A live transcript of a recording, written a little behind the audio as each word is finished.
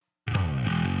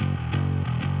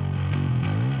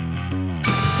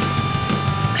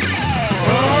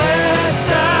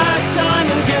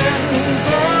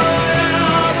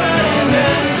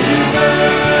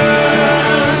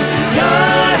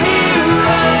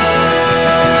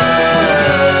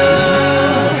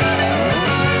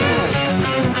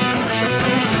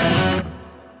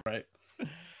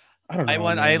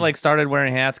I like started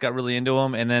wearing hats, got really into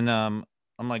them, and then I'm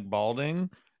like balding,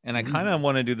 and I kind of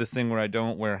want to do this thing where I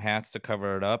don't wear hats to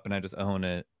cover it up, and I just own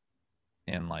it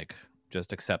and like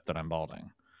just accept that I'm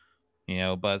balding.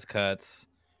 Buzz cuts,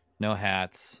 no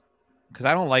hats, because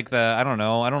I don't like I don't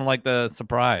know, I don't like the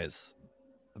surprise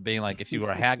of being like, if you were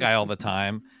a hat guy all the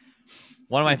time.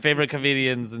 One of my favorite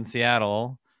comedians in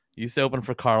Seattle used to open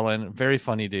for Carlin, very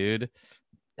funny dude,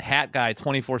 hat guy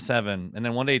 24/7, and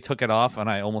then one day he took it off, and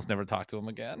I almost never talked to him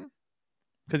again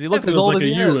because he looked as old like as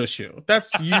a he you is. issue.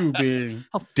 That's you being.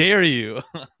 How dare you?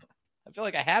 I feel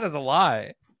like a hat is a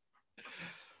lie.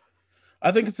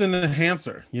 I think it's an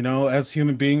enhancer. As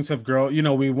human beings have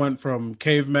grown, we went from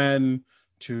cavemen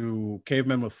to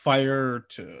cavemen with fire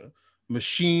to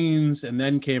machines, and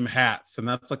then came hats, and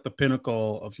that's like the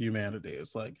pinnacle of humanity.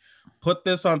 It's like, put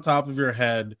this on top of your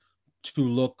head to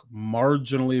look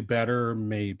marginally better,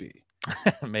 maybe.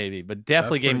 Maybe, but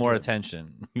definitely gain more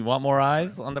attention. You want more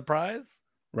eyes on the prize?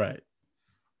 Right.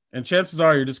 And chances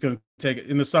are you're just going to take it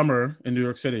in the summer in New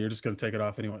York City. You're just going to take it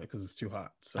off anyway because it's too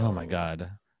hot. So. Oh my God.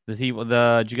 Did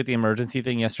you get the emergency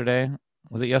thing yesterday?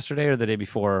 Was it yesterday or the day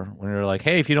before when we were like,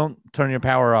 hey, if you don't turn your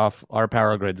power off, our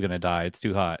power grid's going to die. It's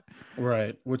too hot.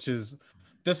 Right.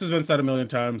 This has been said a million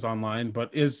times online,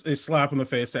 but is a slap in the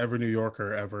face to every New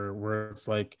Yorker ever, where it's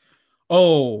like,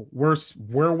 oh,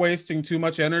 we're wasting too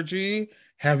much energy.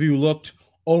 Have you looked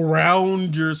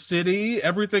around your city?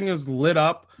 Everything is lit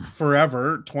up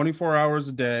forever, 24 hours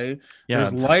a day. Yeah,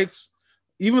 there's lights.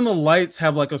 Even the lights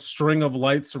have like a string of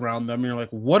lights around them. You're like,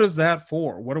 what is that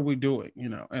for? What are we doing?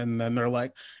 And then they're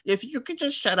like, if you could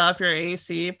just shut off your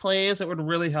AC, please, it would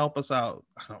really help us out.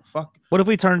 I don't fuck. What if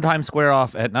we turn Times Square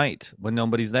off at night when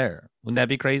nobody's there? Wouldn't that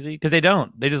be crazy? Because they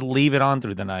don't. They just leave it on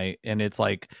through the night, and it's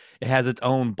like it has its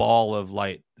own ball of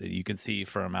light that you can see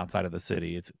from outside of the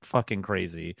city. It's fucking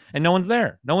crazy, and no one's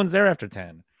there. No one's there after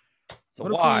 10. So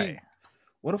why?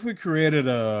 What if we created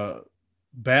a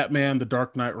Batman The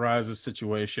Dark Knight Rises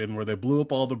situation where they blew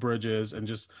up all the bridges and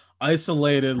just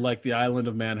isolated like the island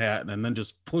of Manhattan and then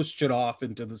just pushed it off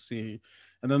into the sea,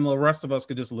 and then the rest of us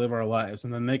could just live our lives,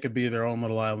 and then they could be their own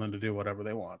little island to do whatever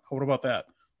they want? What about that?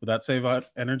 Would that save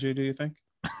energy, do you think?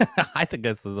 I think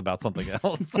this is about something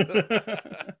else.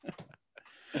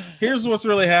 Here's what's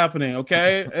really happening,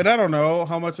 okay? And I don't know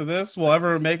how much of this will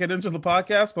ever make it into the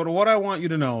podcast, but what I want you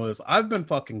to know is I've been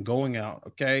fucking going out,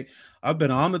 okay? I've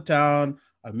been on the town.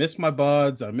 I miss my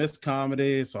buds. I miss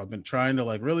comedy. So I've been trying to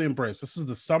like really embrace. This is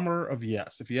the summer of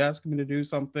yes. If you ask me to do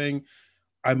something,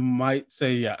 I might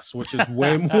say yes, which is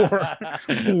way more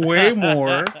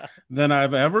than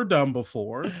I've ever done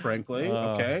before, frankly,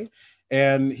 okay?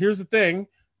 And here's the thing.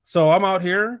 So I'm out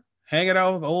here hanging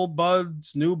out with old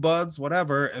buds, new buds,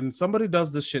 whatever, and somebody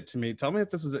does this shit to me. Tell me if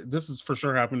this is for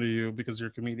sure happened to you because you're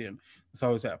a comedian. This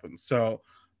always happens. So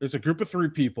there's a group of 3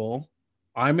 people.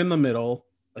 I'm in the middle.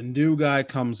 A new guy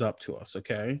comes up to us,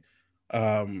 okay?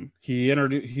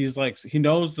 He's like, he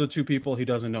knows the 2 people, he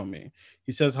doesn't know me.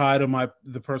 He says hi to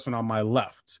the person on my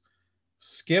left,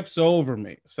 skips over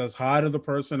me, says hi to the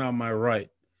person on my right,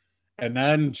 and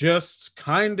then just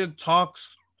kind of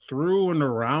talks through and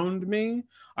around me.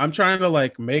 I'm trying to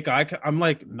like I'm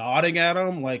like nodding at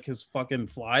him like his fucking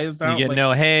fly is down. You get like,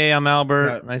 no, hey, I'm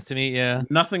Albert. Nice to meet you.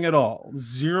 Nothing at all.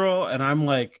 Zero. And I'm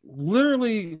like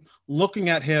literally looking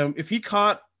at him. If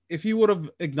he would have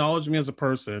acknowledged me as a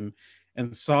person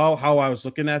and saw how I was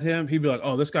looking at him, he'd be like,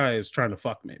 oh, this guy is trying to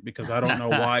fuck me, because I don't know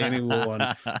why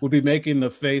anyone would be making the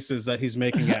faces that he's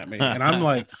making at me. And I'm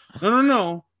like,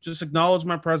 no. Just acknowledge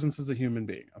my presence as a human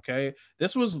being, okay?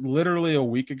 This was literally a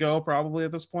week ago, probably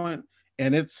at this point,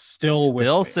 and it's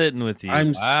still sitting with you.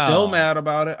 I'm still mad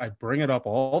about it. I bring it up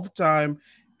all the time,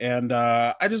 and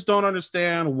I just don't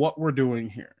understand what we're doing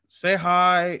here. Say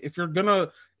hi. If you're gonna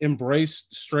embrace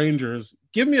strangers,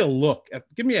 give me a look.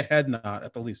 Give me a head nod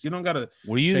at the least. You don't gotta.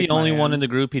 Were you the only one in the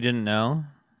group he didn't know?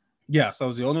 Yes, I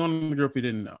was the only one in the group he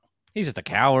didn't know. He's just a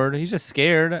coward. He's just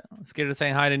scared of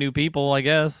saying hi to new people, I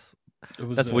guess.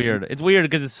 That's weird. It's weird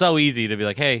because it's so easy to be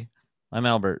like, hey, I'm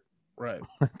Albert. Right.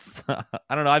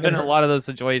 I don't know. I've been in a lot of those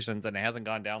situations and it hasn't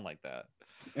gone down like that.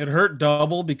 It hurt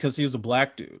double because he was a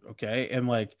black dude. Okay. And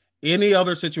like any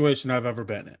other situation I've ever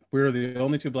been in, we're the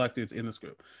only 2 black dudes in this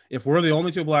group. If we're the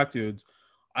only 2 black dudes,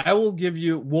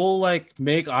 we'll like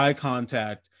make eye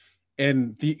contact,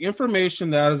 and the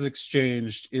information that is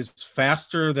exchanged is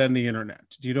faster than the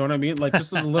internet. Do you know what I mean? Like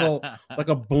just a little, like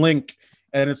a blink.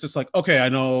 And it's just like, okay, I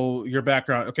know your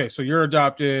background. Okay, so you're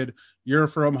adopted. You're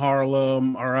from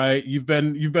Harlem. All right, you've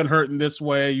been hurt in this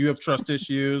way. You have trust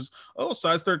issues. Oh,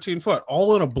 size 13 foot,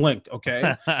 all in a blink.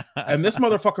 Okay, and this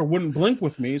motherfucker wouldn't blink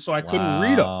with me, so I couldn't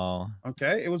read him.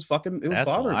 Okay, it was bothering me. It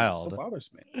still bothers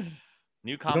me.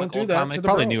 New You comic, don't do old that to comic, the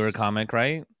probably newer bros. comic,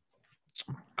 right?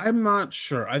 I'm not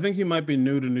sure. I think he might be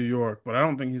new to New York, but I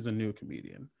don't think he's a new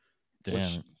comedian. Which Damn.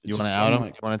 it You want to just out I'm him? You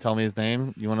like, want to tell me his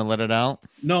name? You want to let it out?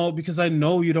 no, because I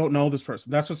know you don't know this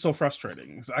person. That's what's so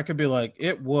frustrating. Is I could be like,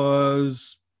 it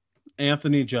was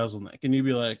Anthony Jeselnik, and you'd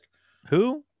be like,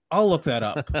 Who? I'll look that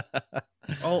up.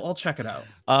 I'll check it out.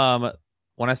 um,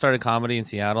 when I started comedy in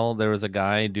Seattle, there was a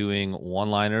guy doing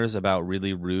one-liners about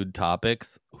really rude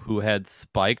topics who had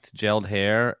spiked gelled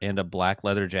hair and a black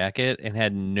leather jacket and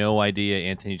had no idea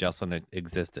Anthony Jeselnik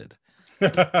existed.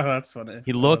 That's funny.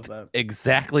 He I love looked that.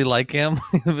 exactly like him.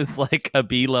 It was like a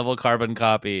B-level carbon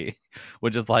copy,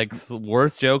 which is like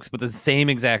worse jokes, but the same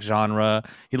exact genre.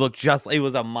 He looked just, it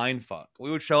was a mind fuck.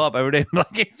 We would show up every day,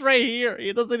 like, he's right here.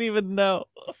 He doesn't even know.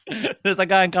 There's a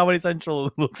guy in Comedy Central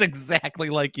who looks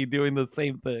exactly like you doing the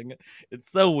same thing.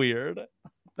 It's so weird.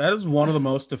 That is one of the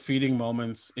most defeating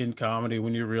moments in comedy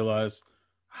when you realize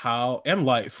how, and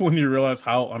life, when you realize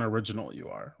how unoriginal you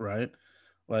are, right?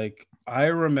 Like, I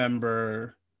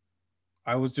remember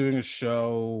I was doing a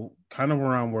show kind of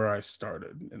around where I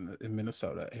started in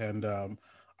Minnesota, and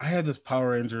I had this Power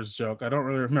Rangers joke. I don't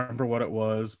really remember what it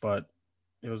was, but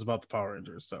it was about the Power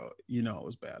Rangers, so it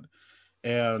was bad.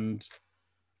 And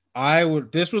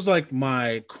this was like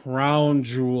my crown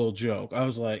jewel joke. I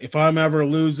was like, if I'm ever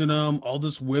losing them, I'll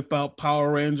just whip out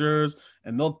Power Rangers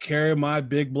and they'll carry my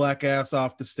big black ass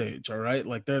off the stage. All right.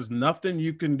 Like, there's nothing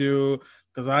you can do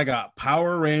because I got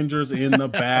Power Rangers in the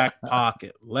back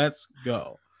pocket. Let's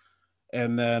go.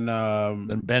 And then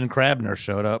Ben Crabner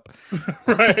showed up.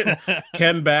 right.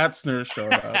 Ken Batsner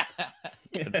showed up.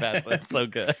 Ken Batsner's so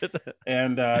good.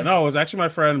 And no, it was actually my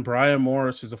friend Brian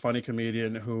Morris, who's a funny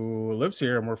comedian who lives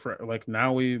here, and like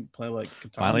now we play like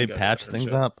Catan Finally together patched and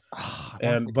things shit. up.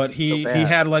 And but he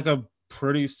had like a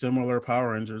pretty similar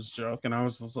Power Rangers joke, and I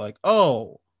was just like,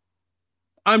 oh,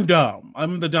 I'm dumb.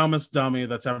 I'm the dumbest dummy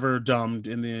that's ever dumbed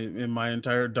in my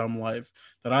entire dumb life.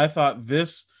 That I thought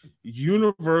this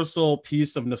universal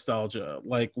piece of nostalgia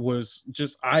like was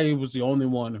just, I was the only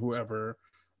one who ever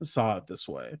saw it this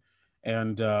way.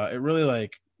 And it really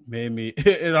like made me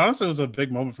it honestly was a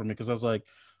big moment for me because I was like,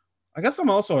 I guess I'm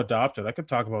also adopted. I could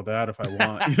talk about that if I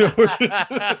want.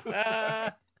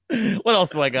 What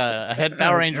else do I got? I had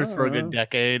Power Rangers for a good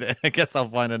decade. I guess I'll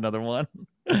find another one.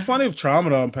 There's plenty of trauma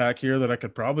to unpack here that I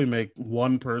could probably make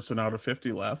one person out of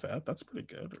 50 laugh at. That's pretty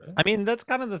good, right? I mean, that's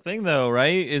kind of the thing, though,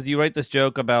 right? Is you write this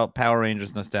joke about Power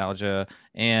Rangers nostalgia,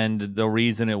 and the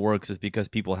reason it works is because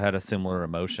people had a similar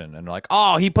emotion, and like,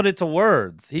 oh, he put it to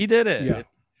words. He did it. Yeah.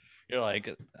 You're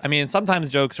like, I mean,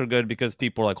 sometimes jokes are good because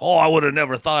people are like, oh, I would have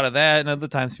never thought of that. And other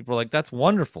times people are like, that's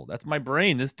wonderful. That's my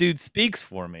brain. This dude speaks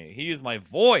for me. He is my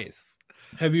voice.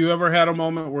 Have you ever had a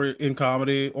moment where in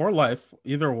comedy or life,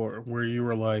 either or, where you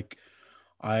were like,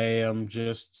 I am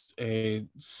just a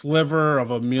sliver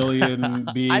of a million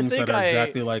beings that are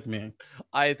exactly like me?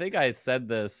 I think I said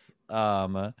this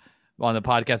on the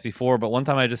podcast before, but one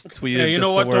time I just tweeted. Hey, you just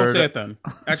know what? The word... Don't say it then.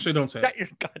 Actually, don't say it. Your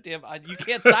goddamn, you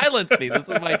can't silence me. This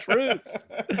is my truth.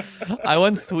 I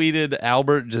once tweeted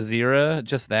Albert Jazeera,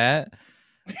 just that.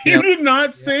 You did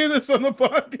not say this on the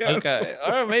podcast. Okay.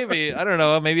 Or maybe, I don't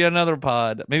know, maybe another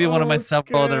pod. Maybe one of my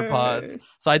several other pods.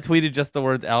 So I tweeted just the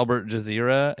words Albert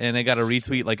Jazeera and it got a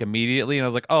retweet like immediately. And I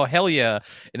was like, oh, hell yeah.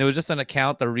 And it was just an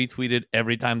account that retweeted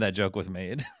every time that joke was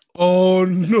made. Oh,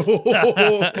 no.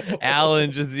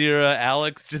 Alan Jazeera,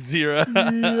 Alex Jazeera.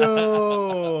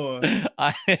 Yo.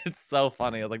 It's so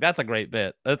funny. I was like, that's a great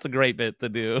bit. That's a great bit to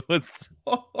do.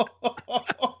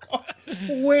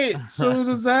 Wait, so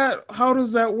how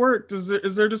does that work?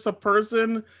 Is there just a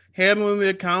person handling the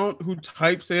account who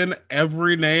types in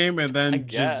every name and then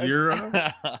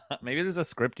Jazeera? Maybe there's a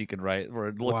script you could write where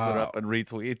it looks it up and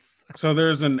retweets. So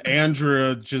there's an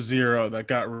Andrea Jazeera that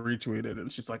got retweeted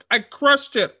and she's like, I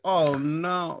crushed it. Oh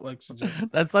no. Like, she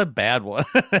just... That's a bad one.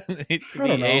 It needs to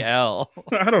be AL.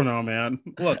 I don't know, man.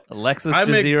 Look, Alexis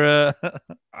Jazeera.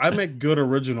 I make good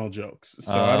original jokes,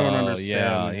 so I don't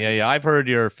understand. Yeah. I've heard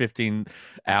your 15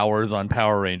 hours on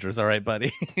Power Rangers. All right,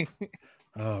 buddy.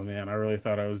 Oh man, I really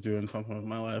thought I was doing something with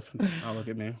my life. Oh, look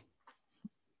at me.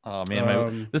 Oh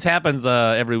man, this happens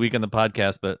every week in the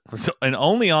podcast, and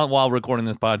only on while recording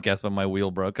this podcast. But my wheel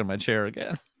broke in my chair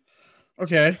again.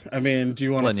 Okay, I mean, do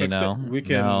you want to fix it? We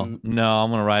can. No,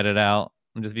 I'm gonna ride it out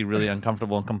and just be really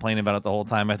uncomfortable and complain about it the whole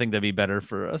time. I think that'd be better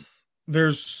for us.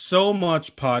 There's so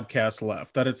much podcast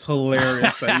left that it's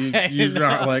hilarious that you're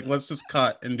not like, let's just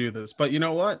cut and do this. But you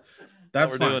know what?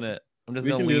 That's fine. Doing it. I'm just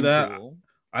we gonna can do that. Cool.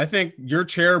 I think your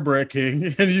chair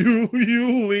breaking and you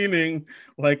leaning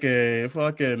like a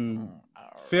fucking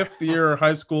fifth year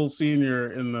high school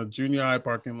senior in the junior high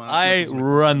parking lot. I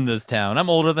run this town. I'm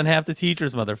older than half the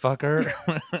teachers, motherfucker.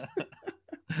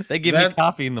 They give me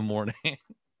coffee in the morning.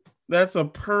 That's a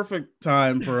perfect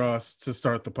time for us to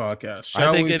start the podcast. I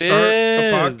Shall think we it start the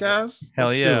is. podcast? Hell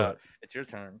Let's yeah. do it. It's your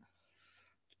turn.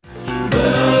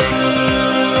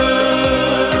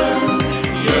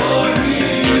 Your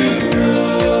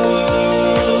heroes,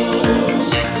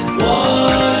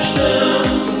 watch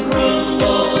them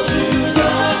crumble to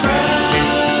the ground.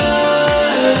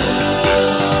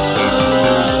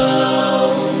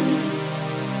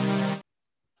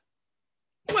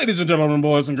 Ladies and gentlemen,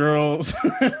 boys and girls.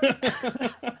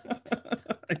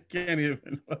 I can't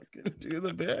even fucking do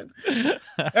the bit.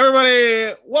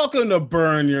 Everybody, welcome to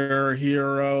Burn Your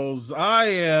Heroes. I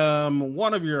am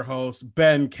one of your hosts,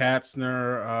 Ben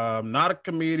Katzner. Not a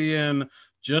comedian,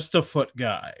 just a foot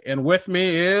guy. And with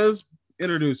me is,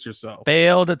 introduce yourself.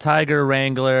 Failed Tiger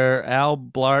Wrangler, Al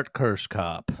Blart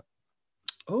Kirschkopf.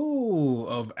 Oh,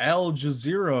 of Al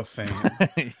Jazeera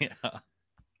fame. Yeah.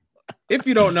 If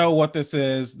you don't know what this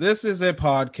is a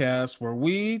podcast where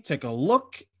we take a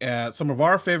look at some of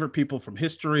our favorite people from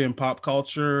history and pop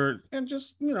culture and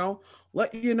just,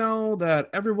 let you know that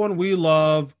everyone we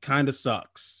love kind of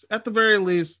sucks. At the very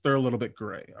least, they're a little bit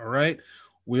gray. All right.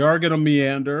 We are going to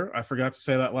meander. I forgot to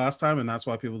say that last time, and that's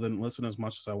why people didn't listen as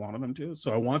much as I wanted them to.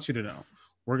 So I want you to know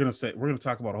we're going to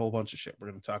talk about a whole bunch of shit. We're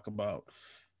going to talk about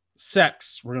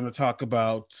sex. We're going to talk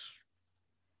about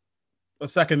a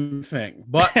second thing,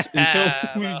 but until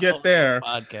we get there,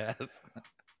 podcast.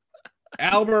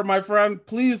 Albert, my friend,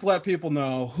 please let people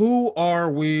know, who are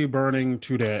we burning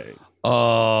today?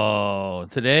 Oh,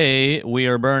 today we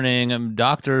are burning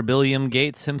Dr. Billiam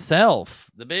Gates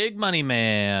himself, the big money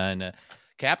man,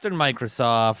 Captain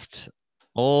Microsoft,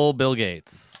 old Bill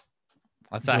Gates.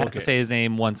 I have to say his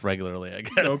name once regularly, I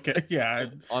guess. Okay, yeah.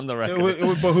 On the record. It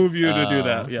would behoove you to do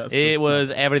that, yes. It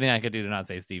was everything I could do to not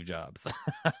say Steve Jobs.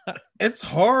 It's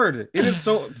hard. It is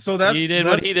so that's... He did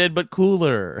what he did, but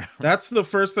cooler. That's the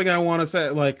first thing I want to say.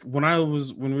 Like, when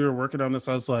we were working on this,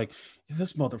 I was like,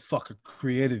 this motherfucker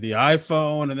created the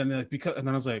iPhone, and then I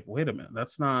was like, wait a minute,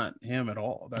 that's not him at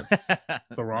all. That's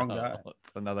the wrong guy.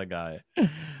 It's another guy.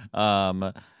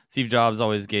 Steve Jobs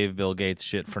always gave Bill Gates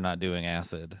shit for not doing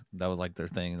acid. That was like their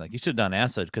thing. Like, you should have done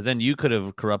acid because then you could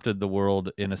have corrupted the world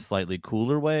in a slightly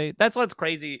cooler way. That's what's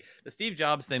crazy. The Steve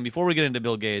Jobs thing, before we get into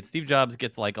Bill Gates, Steve Jobs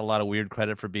gets like a lot of weird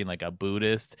credit for being like a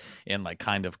Buddhist and like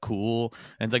kind of cool.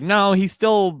 And it's like, no, he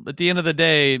still, at the end of the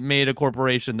day, made a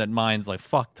corporation that mines like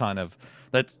fuck ton of,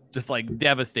 that's just like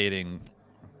devastating.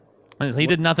 He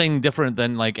did nothing different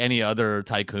than like any other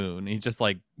tycoon. He's just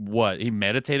like, he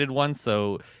meditated once,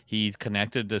 so he's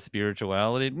connected to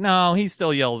spirituality. No, he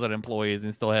still yells at employees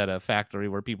and still had a factory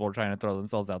where people are trying to throw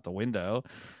themselves out the window.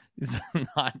 He's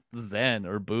not Zen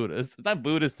or Buddhist. It's not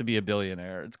Buddhist to be a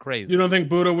billionaire. It's crazy. You don't think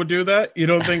Buddha would do that? You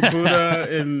don't think Buddha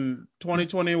in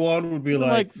 2021 would be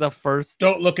like the first,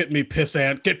 don't look at me,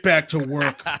 pissant, get back to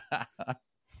work?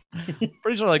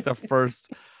 Pretty sure like the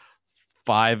first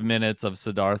 5 minutes of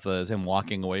Siddhartha is him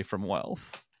walking away from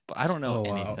wealth, but I don't know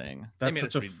anything.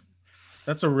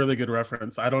 That's a really good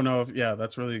reference. I don't know if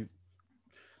that's really,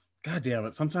 god damn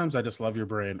it. Sometimes I just love your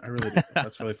brain. I really do.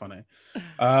 That's really funny.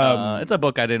 It's a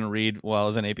book I didn't read while I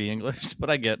was in AP English, but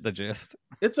I get the gist.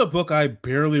 It's a book I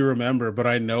barely remember, but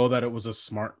I know that it was a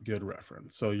smart, good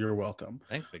reference. So you're welcome.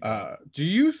 Thanks, big do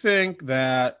you think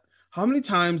that, how many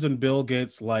times in Bill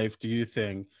Gates' life do you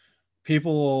think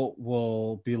people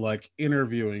will be like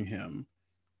interviewing him,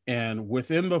 and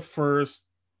within the first,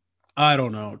 I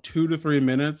don't know, 2 to 3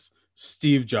 minutes,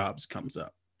 Steve Jobs comes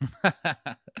up?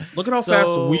 Look at how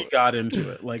fast we got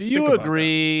into it. Like, do you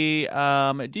agree?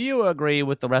 Do you agree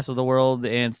with the rest of the world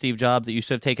and Steve Jobs that you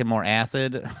should have taken more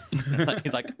acid?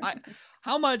 He's like,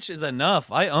 how much is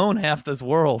enough? I own half this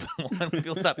world.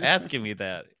 People stop asking me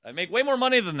that. I make way more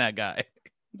money than that guy.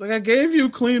 It's like, I gave you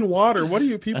clean water. What do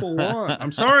you people want?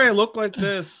 I'm sorry I look like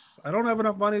this. I don't have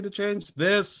enough money to change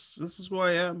this. This is who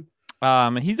I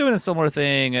am. He's doing a similar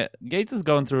thing. Gates is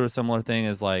going through a similar thing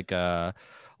as like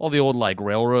all the old like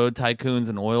railroad tycoons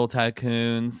and oil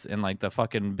tycoons and like the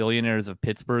fucking billionaires of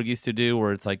Pittsburgh used to do,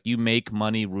 where it's like you make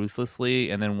money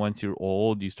ruthlessly, and then once you're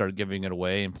old, you start giving it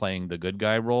away and playing the good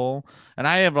guy role. And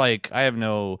I have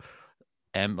no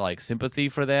sympathy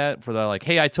for that, for the like,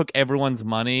 hey, I took everyone's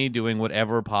money doing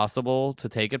whatever possible to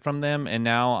take it from them, and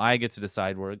now I get to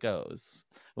decide where it goes,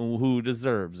 who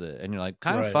deserves it. And you're like,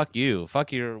 kind of fuck you,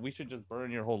 we should just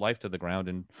burn your whole life to the ground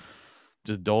and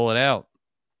just dole it out.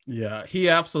 Yeah, he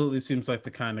absolutely seems like the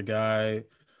kind of guy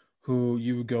who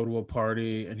you would go to a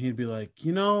party and he'd be like,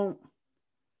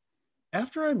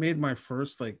 after I made my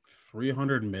first like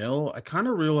 300 mil, I kind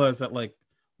of realized that like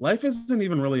life isn't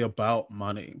even really about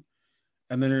money.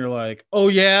 And then you're like, oh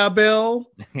yeah, Bill,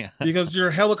 Yeah. because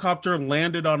your helicopter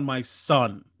landed on my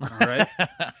son. All right.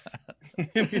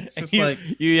 It's just you, like,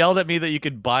 you yelled at me that you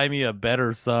could buy me a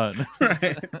better son.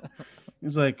 right.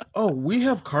 He's like, oh, we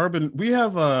have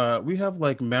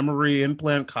like memory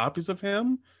implant copies of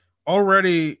him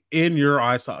already in your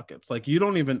eye sockets. Like you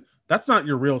don't even, that's not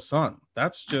your real son.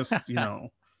 That's just,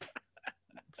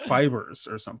 fibers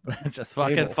or something. Just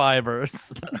fucking Cable.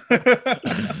 fibers.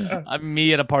 I'm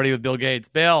me at a party with Bill Gates.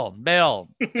 Bill,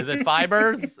 is it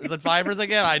fibers? Is it fibers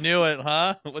again? I knew it,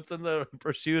 huh? What's in the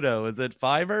prosciutto? Is it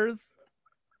fibers?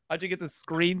 How'd you get the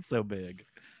screen so big?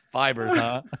 Fibers,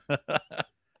 huh?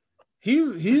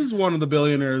 He's one of the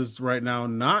billionaires right now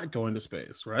not going to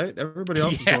space, right? Everybody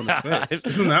else is going to space.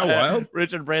 Isn't that wild?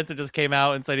 Richard Branson just came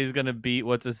out and said he's going to beat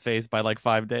what's his face by like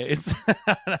 5 days.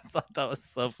 I thought that was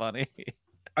so funny.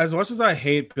 As much as I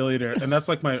hate billionaire, and that's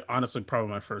like honestly probably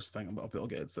my first thing about Bill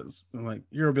Gates is I'm like,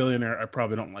 you're a billionaire, I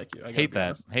probably don't like you. I Hate that.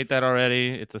 honest. Hate that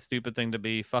already. It's a stupid thing to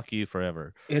be. Fuck you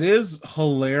forever. It is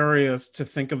hilarious to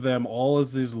think of them all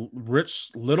as these rich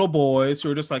little boys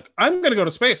who are just like, I'm gonna go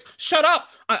to space. Shut up.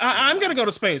 I'm gonna go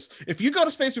to space. If you go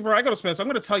to space before I go to space, I'm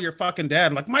gonna tell your fucking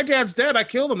dad. Like, my dad's dead. I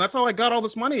killed him. That's how I got all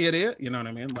this money, idiot. You know what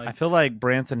I mean? Like, I feel like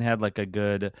Branson had like a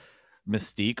good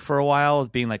mystique for a while as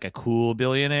being like a cool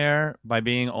billionaire by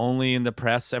being only in the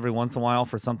press every once in a while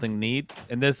for something neat.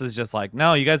 And this is just like,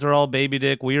 no, you guys are all baby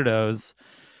dick weirdos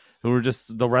who are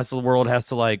just, the rest of the world has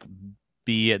to like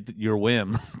be at your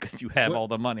whim because you have all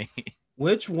the money.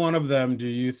 which one of them do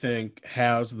you think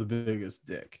has the biggest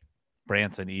dick?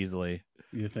 Branson easily.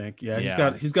 You think? Yeah,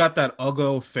 Yeah. he's got that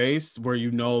uggo face where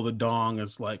the dong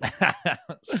is like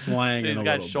slanging. He's a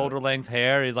got little shoulder bit. length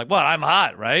hair. He's like, well, I'm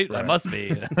hot, right? I Right. must be.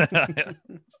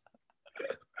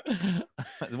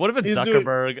 What if it's He's doing-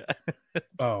 Zuckerberg?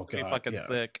 Oh Be god, fucking yeah.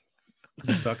 sick.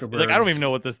 Zuckerberg. He's like, I don't even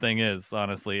know what this thing is,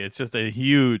 honestly. It's just a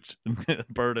huge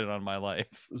burden on my life.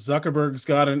 Zuckerberg's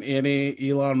got an innie.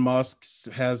 Elon Musk just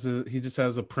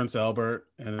has a Prince Albert,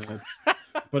 and it's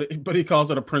but he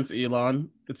calls it a Prince Elon.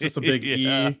 It's just a big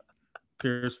Yeah. E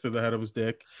pierced through the head of his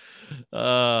dick.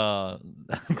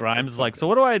 Grimes is like, so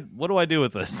what do I do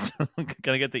with this?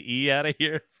 Can I get the E out of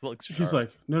here? It looks He's sharp.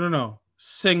 like, no,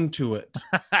 sing to it,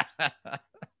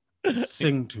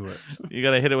 sing to it. You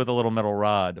gotta hit it with a little metal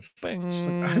rod. Bing, She's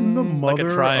like, I'm the like mother a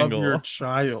of triangle. your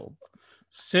child.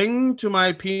 Sing to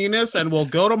my penis, and we'll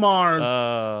go to Mars.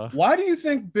 Why do you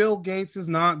think Bill Gates is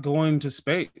not going to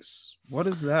space? What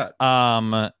is that?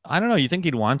 I don't know. You think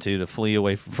he'd want to flee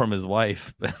away from his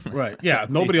wife? Right. Yeah.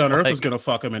 Nobody on Earth is like- going to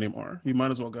fuck him anymore. He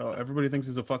might as well go. Everybody thinks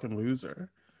he's a fucking loser.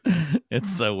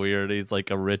 It's so weird. He's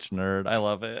like a rich nerd. I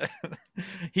love it.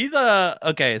 He's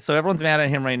okay. So everyone's mad at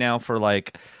him right now for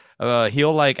like,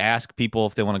 he'll like ask people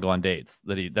if they want to go on dates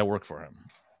that work for him.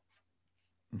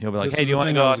 He'll be like, This hey, is do you the want to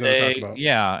thing go I on was gonna talk date? about.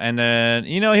 Yeah. And then,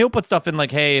 he'll put stuff in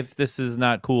like, hey, if this is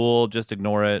not cool, just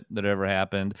ignore it. That ever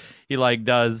happened. He like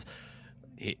does.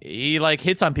 He like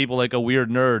hits on people like a weird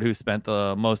nerd who spent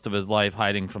the most of his life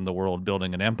hiding from the world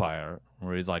building an empire,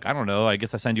 where he's like, I don't know, I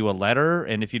guess I send you a letter,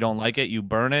 and if you don't like it, you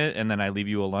burn it, and then I leave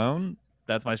you alone.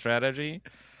 That's my strategy.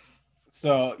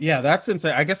 So, yeah, that's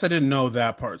insane. I guess I didn't know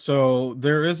that part. So,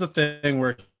 there is a thing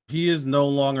where he is no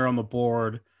longer on the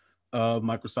board of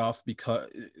Microsoft because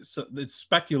it's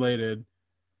speculated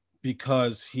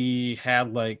because he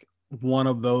had like one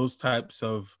of those types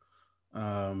of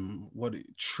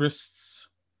trysts,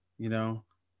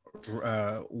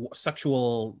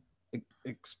 sexual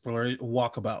exploration,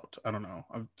 walkabout. I don't know.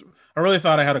 I really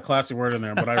thought I had a classy word in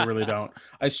there, but I really don't.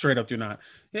 I straight up do not.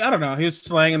 Yeah, I don't know. He was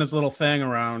slanging his little thing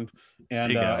around,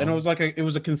 and There you go. it was like it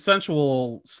was a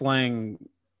consensual slanging,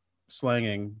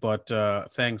 but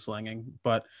thang slanging.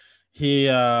 But he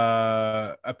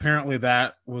apparently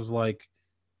that was like,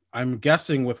 I'm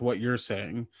guessing with what you're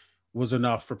saying, was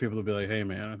enough for people to be like, hey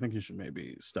man, I think you should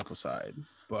maybe step aside.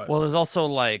 But Well, there's also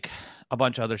like a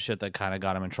bunch of other shit that kind of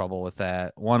got him in trouble with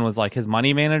that. One was like his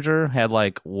money manager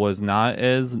was not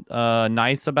as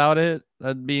nice about it,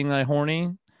 being like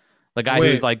horny. The guy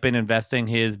who's Wait. like been investing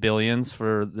his billions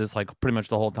for this like pretty much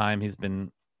the whole time he's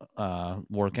been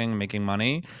working, making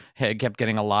money, kept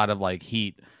getting a lot of like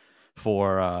heat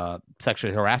for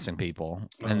sexually harassing people.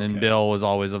 And then Okay. Bill was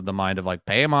always of the mind of like,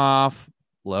 pay him off,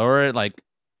 lower it. Like,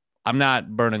 I'm not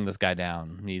burning this guy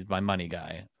down. He's my money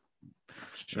guy.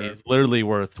 sure. He's literally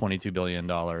worth $22 billion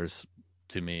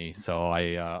to me. So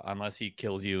I, unless he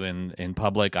kills you in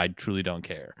public, I truly don't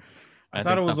care. I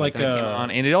thought think it was stuff like that came on.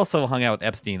 And it also hung out with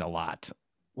Epstein a lot.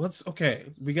 What's okay?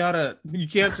 We gotta. You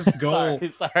can't just go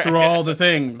Sorry. through all the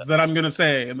things that I'm gonna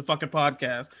say in the fucking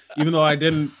podcast, even though I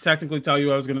didn't technically tell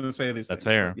you I was gonna say these That's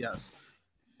things. fair. But yes,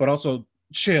 but also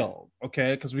chill,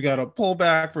 okay? Because we gotta pull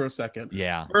back for a second.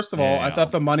 Yeah. First of all, I Yeah.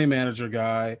 thought the money manager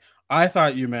guy. I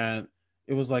thought you meant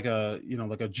it was like a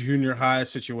like a junior high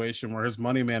situation where his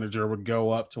money manager would go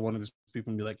up to one of these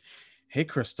people and be like, "Hey,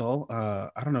 Crystal, I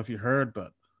don't know if you heard,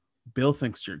 but Bill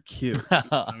thinks you're cute."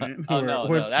 I mean, Oh no,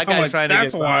 which that I'm guy's like, trying to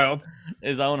that's get wild.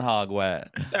 his own hog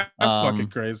wet. That's fucking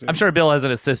crazy. I'm sure Bill has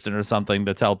an assistant or something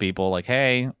to tell people like,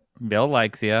 "Hey, Bill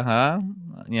likes you, huh?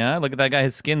 Yeah, look at that guy.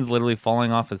 His skin's literally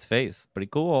falling off his face. Pretty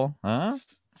cool, huh?"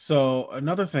 So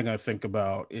another thing I think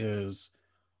about is,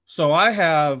 so I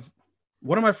have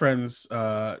one of my friends,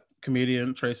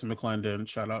 comedian Tracy McClendon.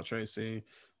 Shout out Tracy.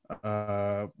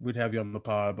 We'd have you on the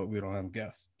pod, but we don't have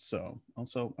guests. So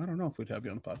also, I don't know if we'd have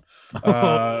you on the pod.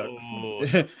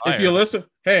 If you listen,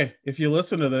 hey, if you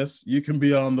listen to this, you can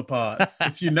be on the pod.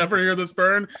 If you never hear this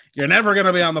burn, you're never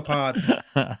gonna be on the pod.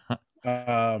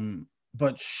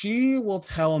 But she will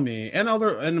tell me, and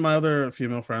my other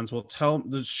female friends will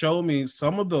show me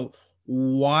some of the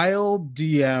wild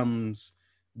DMs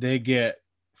they get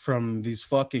from these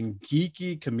fucking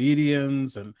geeky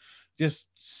comedians and just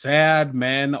sad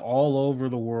men all over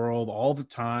the world all the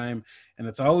time. And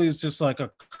it's always just like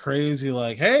a crazy,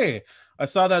 like, "Hey, I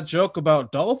saw that joke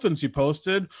about dolphins you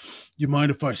posted. You mind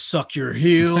if I suck your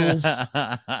heels?"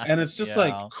 And it's just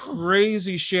like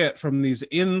crazy shit from these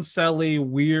incel-y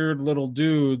weird little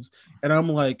dudes. And I'm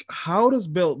like, how does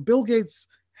Bill Gates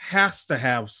has to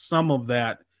have some of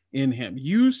that in him?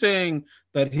 You saying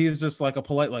that he's just like a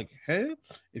polite, like, "Hey,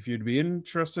 if you'd be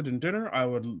interested in dinner, I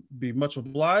would be much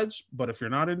obliged. But if you're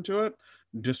not into it,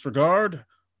 disregard.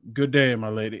 Good day, my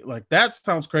lady." Like, that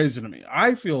sounds crazy to me.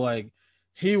 I feel like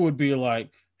he would be like,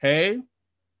 "Hey,"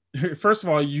 first of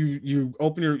all, you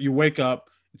wake up,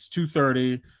 it's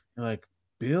 2:30, you're like,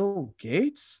 "Bill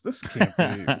Gates? This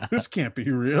can't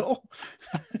be real."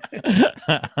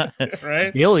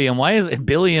 Right? Billiam, why is it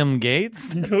Billiam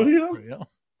Gates? Billiam?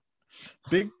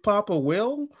 Big Papa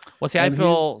Will? Well, see, I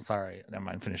feel sorry. Never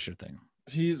mind. Finish your thing.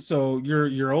 So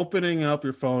you're opening up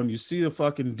your phone, you see the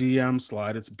fucking DM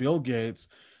slide, it's Bill Gates.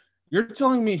 You're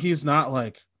telling me he's not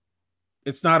like,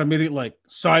 it's not immediate, like,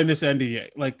 sign this NDA,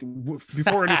 like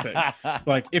before anything.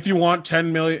 Like, if you want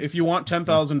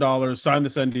 $10,000, sign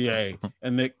this NDA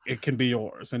and it can be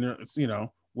yours. And it's,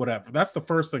 whatever. That's the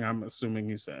first thing I'm assuming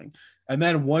he's saying. And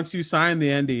then once you sign the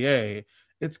NDA,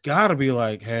 it's gotta be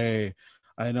like, "Hey,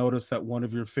 I noticed that one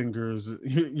of your fingers,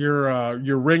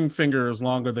 your ring finger is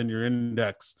longer than your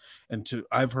index, and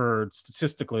I've heard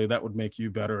statistically that would make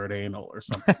you better at anal or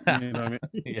something." You know what I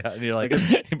mean? Yeah, and you're like,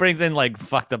 he brings in like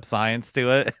fucked up science to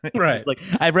it, right? Like,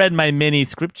 I've read my many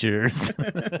scriptures.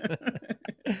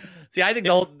 See, I think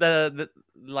the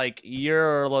like,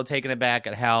 you're a little taken aback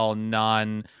at how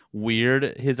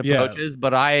non-weird his approach is,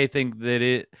 but I think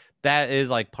that is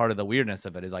like part of the weirdness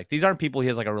of it, is like, these aren't people he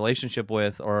has like a relationship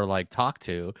with or like talk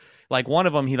to. Like, one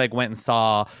of them he like went and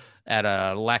saw at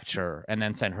a lecture and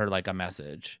then sent her like a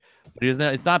message. But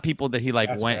it's not people that he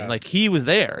like like, he was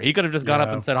there. He could have just gone up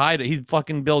and said hi to, he's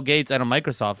fucking Bill Gates at a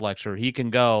Microsoft lecture. He can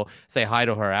go say hi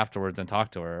to her afterwards and talk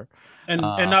to her. And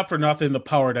not for nothing, the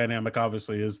power dynamic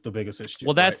obviously is the biggest issue.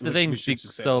 Well, that's the thing.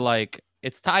 So like,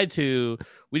 it's tied to,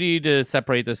 we need to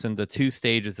separate this into two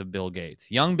stages of Bill Gates.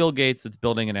 Young Bill Gates that's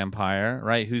building an empire,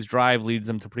 right? Whose drive leads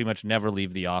him to pretty much never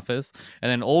leave the office.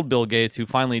 And then old Bill Gates, who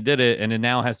finally did it and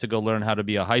now has to go learn how to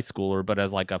be a high schooler, but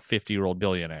as like a 50-year-old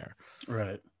billionaire.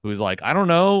 Right. Who's like, I don't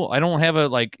know. I don't have a,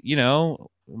 like,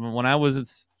 when I was at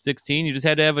 16, you just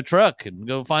had to have a truck and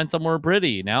go find somewhere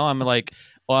pretty. Now I'm like,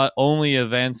 only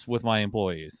events with my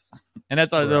employees. And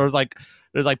that's right.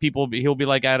 There's like people, he'll be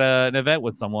like at an event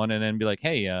with someone and then be like,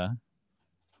 "Hey, so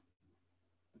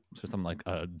something like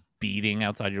a beating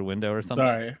outside your window or something."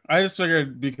 Sorry, I just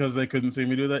figured because they couldn't see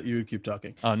me do that, you would keep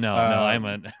talking. Oh no, I'm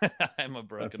a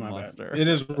broken monster. Bad. It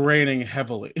is raining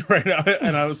heavily right now,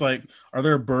 and I was like, "Are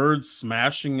there birds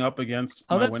smashing up against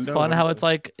my window?" Oh, that's fun. How it's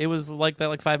like, it was like that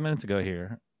like 5 minutes ago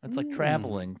here. It's like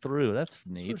traveling through. That's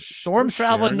neat. Storms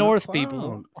traveling north,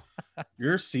 people.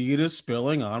 Your seed is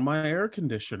spilling on my air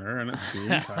conditioner, and it's being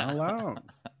kind of loud.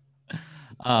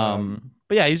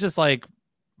 But yeah, he's just like,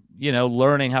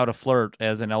 learning how to flirt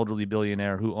as an elderly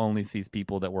billionaire who only sees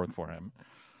people that work for him.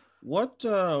 What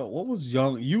was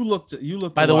young? You looked.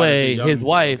 By the way, his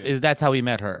wife that's how he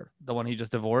met her. The one he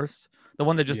just divorced. The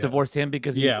one that just divorced him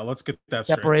because let's get that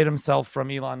separate himself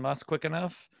from Elon Musk quick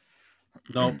enough.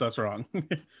 Nope, that's wrong.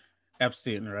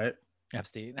 Epstein, right?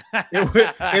 Epstein.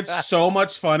 It's so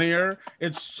much funnier.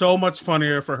 It's so much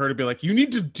funnier for her to be like, you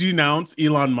need to denounce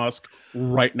Elon Musk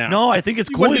right now. No, I think it's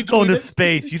You cool wouldn't he's going to tweet it?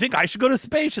 space. You think I should go to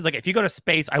space? She's like, if you go to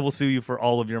space, I will sue you for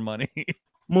all of your money.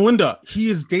 Melinda, he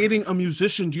is dating a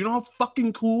musician. Do you know how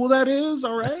fucking cool that is?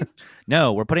 All right.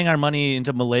 No, we're putting our money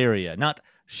into malaria, not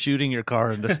shooting your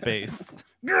car into space.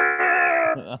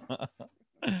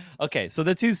 Okay, so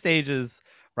the two stages,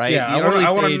 right? Yeah, The I early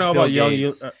want to stage know Bill about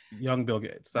Gates. young Bill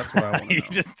Gates. That's what I want to You know.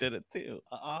 just did it too.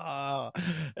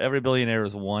 Every billionaire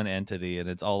is one entity, and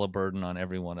it's all a burden on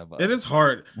every one of us. It is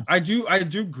hard. I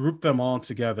do group them all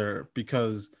together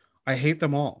because I hate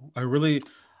them all. I really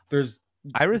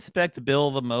I respect Bill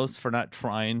the most for not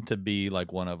trying to be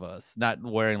like one of us, not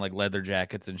wearing like leather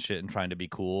jackets and shit and trying to be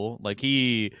cool. Like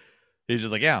he's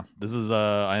just like, yeah, this is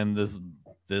I am this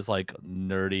like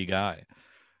nerdy guy.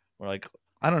 We're like,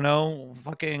 I don't know,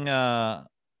 fucking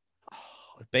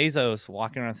Bezos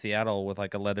walking around Seattle with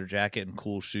like a leather jacket and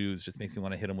cool shoes just makes me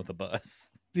want to hit him with a bus.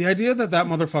 the idea that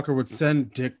motherfucker would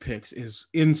send dick pics is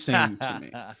insane to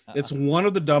me. It's one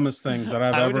of the dumbest things that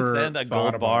I've I would ever send a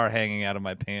thought gold bar about. hanging out of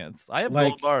my pants. I have Like-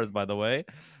 gold bars, by the way.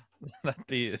 That'd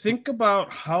be Think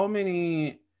about how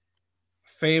many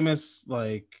famous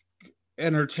like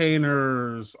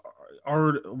entertainers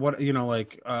are what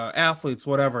like athletes,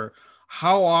 whatever,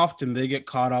 how often they get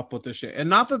caught up with this shit. And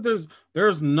not that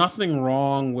there's nothing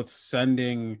wrong with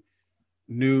sending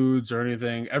nudes or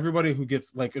anything. Everybody who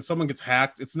gets like, if someone gets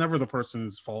hacked, it's never the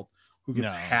person's fault who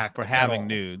gets hacked for at having all.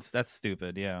 nudes. That's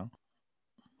stupid. Yeah.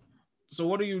 So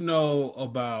what do you know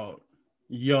about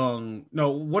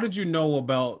what did you know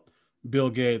about Bill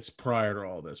Gates prior to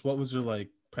all this? What was your like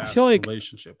past feel like-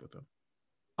 relationship with him?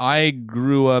 I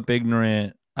grew up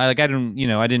ignorant. I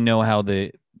didn't know how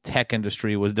the tech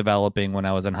industry was developing when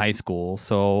I was in high school.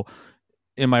 So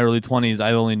in my early 20s,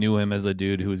 I only knew him as a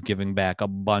dude who was giving back a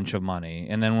bunch of money.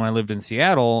 And then when I lived in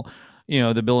Seattle,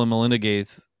 the Bill and Melinda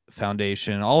Gates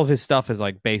Foundation, all of his stuff is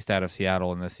like based out of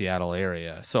Seattle in the Seattle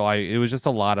area. So it was just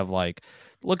a lot of like,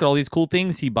 look at all these cool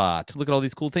things he bought. Look at all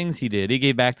these cool things he did. He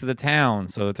gave back to the town.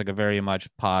 So it's like a very much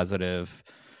positive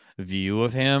view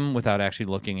of him without actually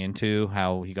looking into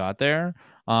how he got there.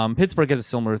 Pittsburgh has a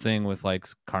similar thing with like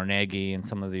Carnegie and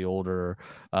some of the older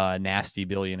nasty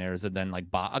billionaires that then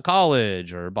like bought a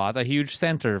college or bought a huge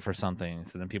center for something.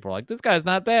 So then people are like, this guy's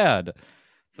not bad.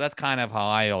 So that's kind of how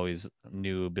I always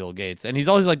knew Bill Gates. And he's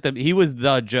always like he was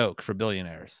the joke for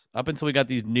billionaires. Up until we got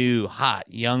these new hot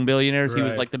young billionaires, he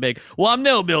was Right. like the big, well, I'm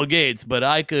no Bill Gates, but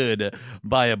I could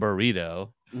buy a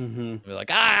burrito. Mm-hmm. We're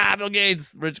like, Bill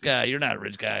Gates, rich guy. You're not a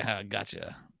rich guy. Huh?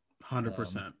 Gotcha.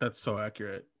 100%. That's so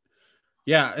accurate.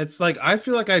 Yeah, it's like I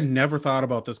feel like I never thought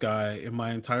about this guy in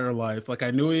my entire life. Like I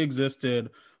knew he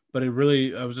existed, but I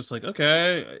was just like,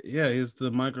 okay, yeah, he's the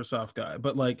Microsoft guy.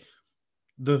 But like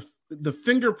the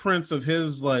fingerprints of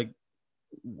his like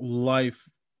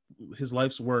his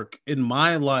life's work in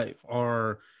my life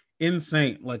are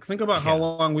insane. Like think about how Yeah.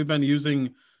 long we've been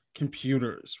using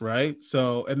computers, right?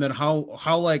 So and then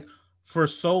how like for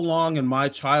so long in my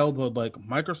childhood, like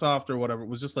Microsoft or whatever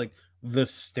was just like the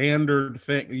standard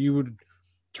thing. You would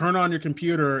turn on your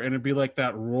computer and it'd be like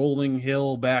that rolling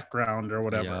hill background or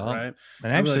whatever, Yeah. right?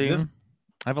 And I'd be like, actually, this-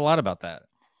 I have a lot about that.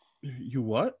 You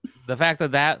what? The fact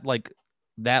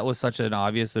that was such an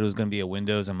obvious that it was going to be a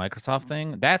Windows and Microsoft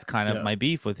thing. That's kind of Yeah. my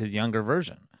beef with his younger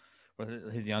version, or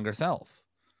his younger self.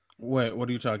 Wait, what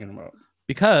are you talking about?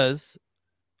 Because,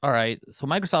 all right, so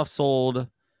Microsoft sold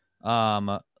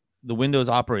the Windows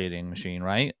operating machine,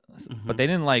 right? But they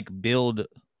didn't like build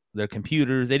their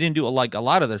computers. They didn't do like a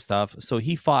lot of their stuff. So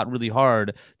he fought really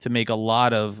hard to make a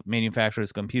lot of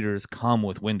manufacturers' computers come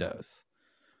with Windows.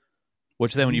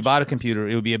 Which then when you bought a computer,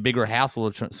 it would be a bigger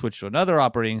hassle to switch to another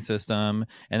operating system.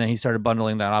 And then he started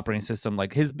bundling that operating system.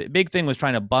 Like his big thing was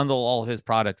trying to bundle all of his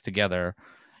products together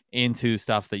into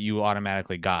stuff that you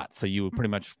automatically got. So you pretty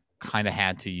much kind of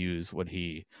had to use what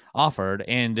he offered.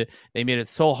 And they made it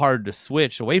so hard to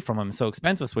switch away from him, so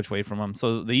expensive to switch away from him.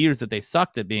 So the years that they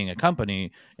sucked at being a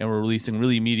company and were releasing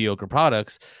really mediocre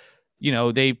products,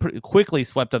 they quickly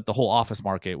swept up the whole office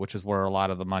market, which is where a lot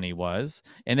of the money was.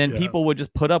 And then Yeah. people would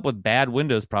just put up with bad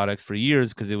Windows products for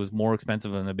years because it was more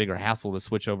expensive and a bigger hassle to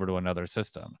switch over to another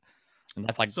system. And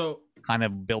that's like So kind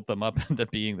of built them up into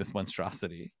being this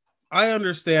monstrosity. I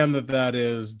understand that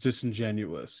is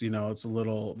disingenuous. There's a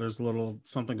little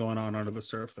something going on under the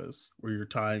surface where you're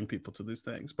tying people to these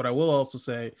things. But I will also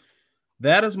say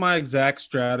that is my exact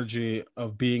strategy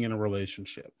of being in a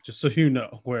relationship, just so you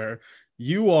know, where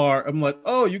I'm like,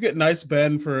 oh, you get nice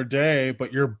Ben for a day,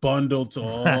 but you're bundled to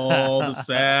all the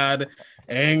sad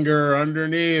anger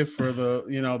underneath for the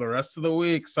rest of the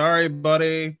week. Sorry,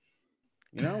 buddy.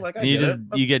 You know, like I And you get just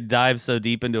it. you get dived so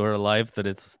deep into her life that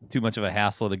it's too much of a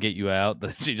hassle to get you out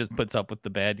that she just puts up with the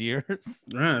bad years.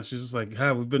 Yeah, she's just like, "Hey,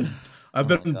 I've Oh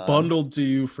been God. bundled to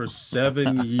you for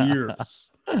 7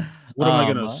 years. What am I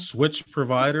gonna switch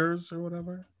providers or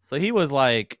whatever?" So he was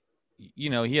like,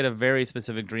 he had a very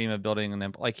specific dream of building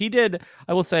an like he did.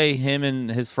 I will say him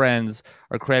and his friends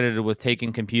are credited with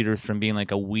taking computers from being like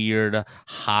a weird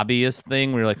hobbyist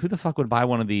thing where you're like, who the fuck would buy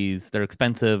one of these? They're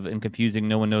expensive and confusing.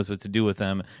 No one knows what to do with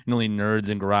them. And only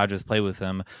nerds in garages play with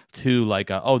them. To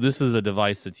like, oh, this is a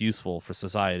device that's useful for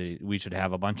society. We should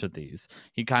have a bunch of these.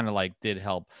 He kind of like did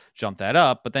help jump that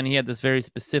up. But then he had this very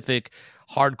specific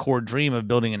hardcore dream of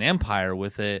building an empire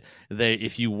with it, that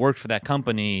if you worked for that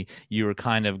company, you were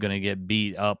kind of going to get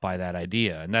beat up by that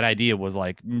idea. And that idea was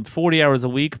like 40 hours a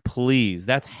week, please.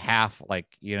 That's half,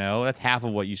 that's half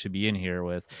of what you should be in here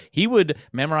with. He would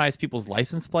memorize people's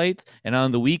license plates and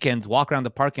on the weekends walk around the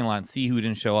parking lot and see who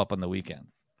didn't show up on the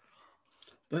weekends.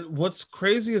 But what's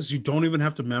crazy is you don't even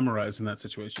have to memorize in that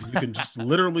situation. You can just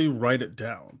literally write it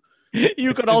down.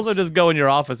 You could also just go in your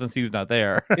office and see who's not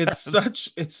there. It's such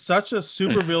a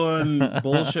supervillain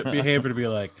bullshit behavior to be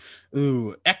like,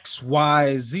 ooh,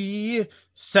 XYZ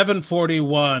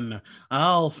 741.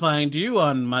 I'll find you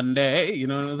on Monday. You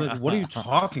know, like, what are you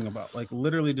talking about? Like,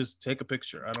 literally just take a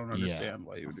picture. I don't understand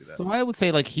why you would do that. So I would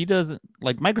say like he doesn't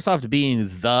like Microsoft being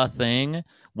the thing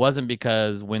wasn't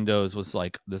because Windows was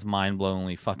like this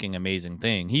mind-blowingly fucking amazing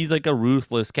thing. He's like a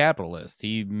ruthless capitalist.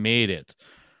 He made it.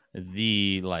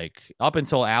 Up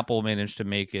until Apple managed to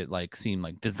make it like seem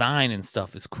like design and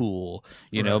stuff is cool,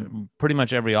 pretty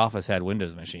much every office had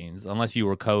Windows machines unless you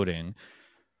were coding.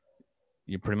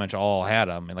 You pretty much all had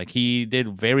them, and like he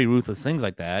did very ruthless things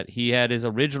like that. He had his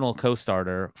original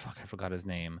co-starter, I forgot his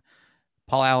name.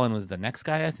 Paul Allen was the next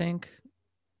guy, I think.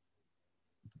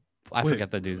 I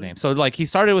forget the dude's name. So like he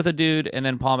started with a dude, and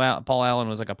then Paul Allen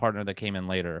was like a partner that came in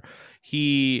later.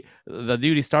 The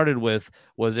dude he started with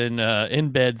was in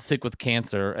bed sick with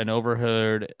cancer and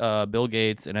overheard Bill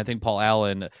Gates and I think Paul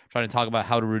Allen trying to talk about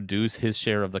how to reduce his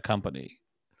share of the company.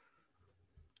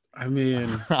 I mean,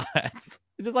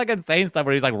 just like insane stuff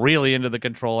where he's like really into the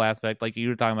control aspect, like you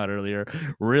were talking about earlier.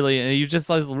 Really, and you just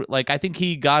like I think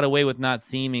he got away with not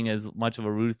seeming as much of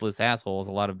a ruthless asshole as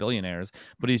a lot of billionaires,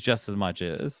 but he's just as much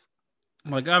is.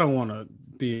 Like, I don't want to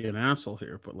be an asshole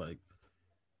here, but like,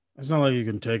 it's not like you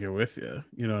can take it with you.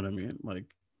 You know what I mean? Like,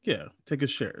 yeah, take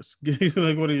his shares.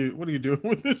 Like, what are you doing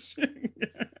with this thing?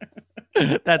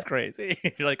 That's crazy.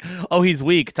 You're like, oh, he's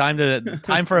weak. Time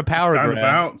for a power grab. To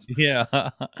bounce. Yeah.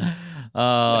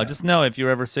 Just know if you're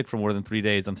ever sick for more than 3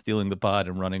 days, I'm stealing the pod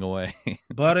and running away.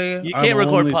 Buddy, you can't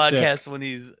record podcasts when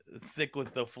he's sick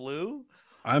with the flu.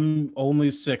 I'm only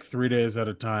sick 3 days at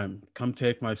a time. Come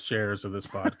take my shares of this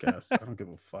podcast. I don't give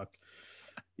a fuck.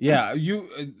 Yeah,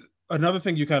 another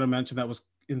thing you kind of mentioned that was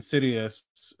insidious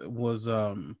was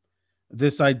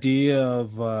this idea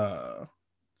of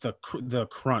the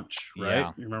crunch, right?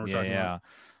 Yeah. You remember talking about?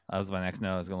 That was my next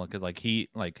note. I was gonna look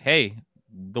at hey,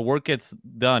 the work gets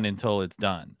done until it's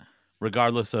done,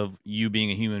 regardless of you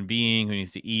being a human being who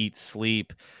needs to eat,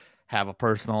 sleep, have a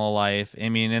personal life. I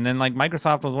mean, and then like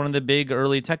Microsoft was one of the big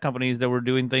early tech companies that were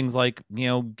doing things like,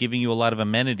 giving you a lot of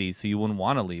amenities so you wouldn't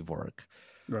want to leave work.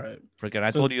 Right. Freaking,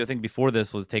 I told you, I think before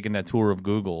this was taking that tour of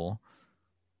Google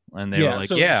and they were like,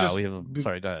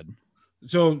 sorry, go ahead.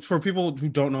 So for people who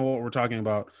don't know what we're talking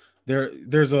about,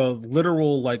 there's a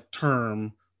literal like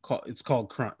term it's called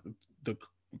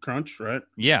crunch, right?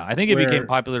 Yeah, I think it became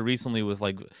popular recently with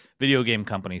like video game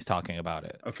companies talking about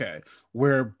it. Okay,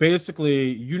 where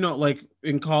basically, like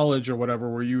in college or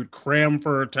whatever, where you would cram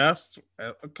for a test,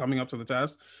 coming up to the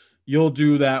test, you'll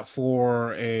do that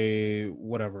for a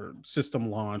whatever system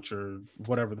launch or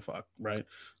whatever the fuck, right?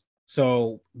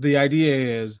 So the idea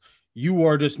is you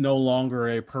are just no longer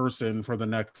a person for the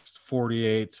next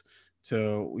 48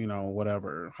 to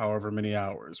whatever, however many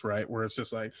hours, right? Where it's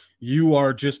just like you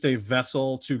are just a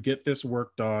vessel to get this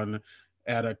work done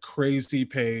at a crazy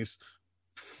pace.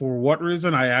 For what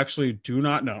reason, I actually do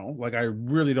not know. Like, I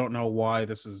really don't know why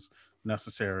this is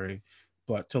necessary,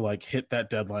 but to like hit that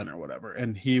deadline or whatever.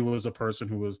 And he was a person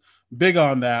who was big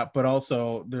on that, but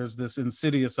also there's this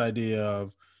insidious idea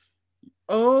of,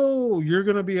 oh, you're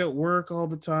going to be at work all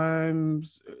the time.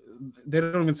 They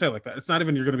don't even say it like that. It's not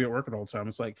even you're going to be at work all the time.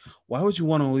 It's like, why would you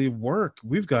want to leave work?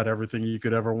 We've got everything you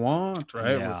could ever want,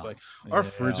 right? Yeah. It's like our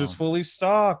fridge is fully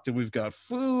stocked and we've got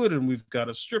food and we've got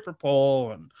a stripper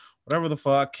pole and whatever the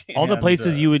fuck. All the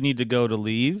places you would need to go to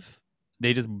leave,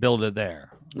 they just build it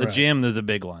there. The gym is a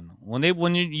big one.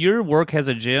 When your work has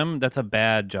a gym, that's a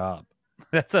bad job.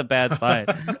 That's a bad sign.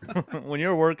 When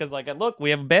your work is like, look,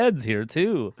 we have beds here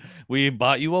too. We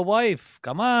bought you a wife.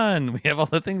 Come on, we have all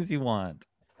the things you want.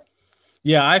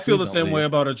 Yeah, I feel Please the don't same way leave.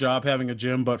 about a job having a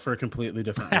gym, but for a completely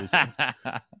different reason.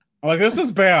 I'm like, this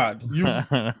is bad.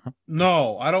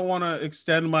 No, I don't want to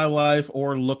extend my life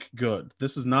or look good.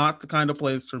 This is not the kind of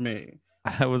place for me.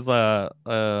 I was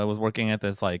working at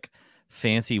this like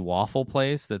fancy waffle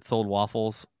place that sold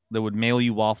waffles that would mail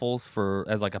you waffles for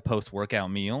as like a post-workout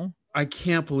meal. I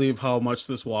can't believe how much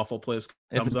this waffle place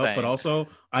It's comes up, but insane. also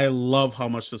I love how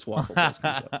much this waffle place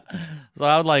comes up. So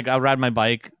I'd ride my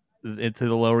bike into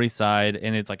the Lower East Side,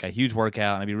 and it's like a huge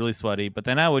workout, and I'd be really sweaty. But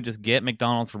then I would just get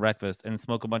McDonald's for breakfast and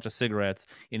smoke a bunch of cigarettes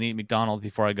and eat McDonald's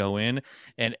before I go in.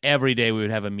 And every day we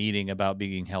would have a meeting about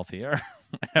being healthier.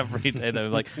 Every day they were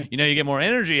like, you get more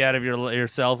energy out of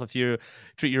yourself if you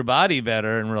treat your body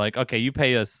better. And we're like, okay, you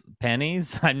pay us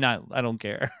pennies. I don't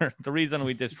care. The reason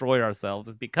we destroy ourselves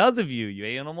is because of you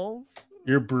animals.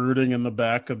 You're brooding in the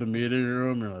back of the meeting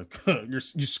room. You're like,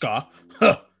 you scoff.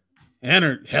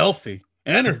 Healthy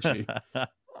energy.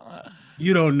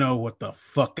 You don't know what the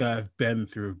fuck I've been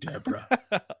through, Deborah.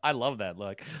 I love that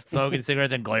look. Smoking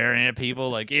cigarettes and glaring at people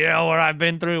like, what I've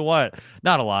been through. What?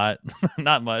 Not a lot.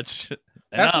 Not much.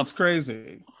 That's Enough. what's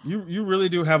crazy. You really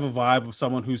do have a vibe of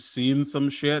someone who's seen some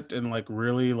shit and like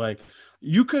really like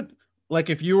you could like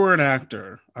if you were an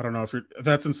actor. I don't know if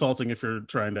that's insulting if you're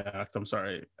trying to act. I'm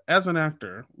sorry. As an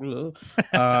actor,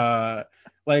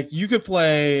 like you could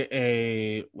play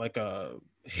a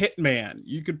hitman.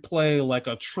 You could play like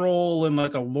a troll in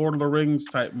like a Lord of the Rings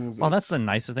type movie. Well, that's the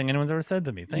nicest thing anyone's ever said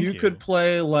to me. Thank you. You could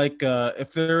play like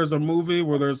if there's a movie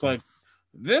where there's like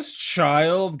this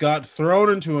child got thrown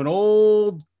into an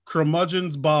old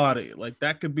curmudgeon's body, like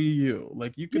that could be you.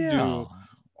 Like you could do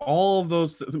all of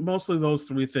those, mostly those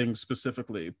three things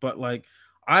specifically. But like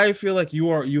I feel like you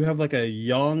have like a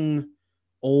young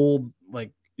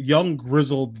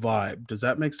grizzled vibe. Does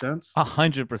that make sense?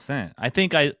 100%. I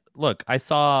think I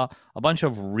saw a bunch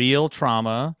of real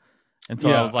trauma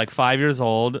until I was like 5 years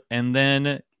old, and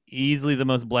then easily the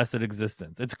most blessed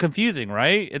existence. It's confusing,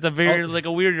 right? It's a very like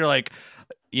a weird, you're like,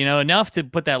 enough to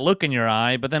put that look in your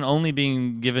eye, but then only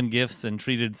being given gifts and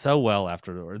treated so well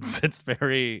afterwards. It's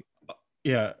very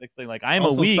like I'm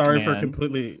also a weak sorry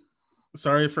man.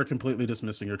 Sorry for completely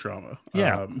dismissing your trauma.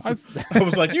 Yeah. I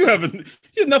was like,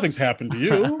 nothing's happened to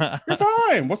you. You're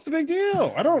fine. What's the big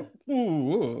deal?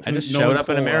 I just showed up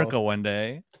in America one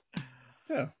day.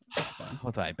 Yeah.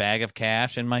 With my bag of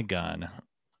cash and my gun.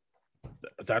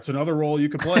 That's another role you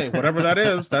could play. Whatever that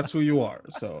is, that's who you are.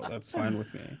 So that's fine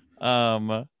with me.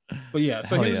 But yeah,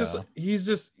 so he's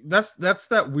just that's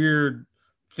that weird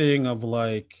thing of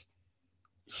like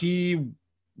he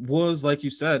was, like you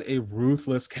said, a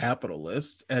ruthless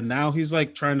capitalist, and now he's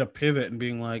like trying to pivot and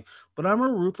being like, but I'm a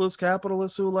ruthless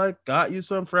capitalist who like got you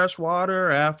some fresh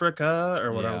water, Africa,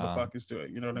 or whatever the fuck he's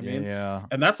doing. You know what I mean? Yeah.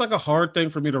 And that's like a hard thing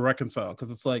for me to reconcile,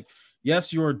 because it's like,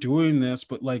 yes, you are doing this,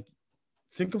 but like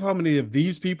think of how many of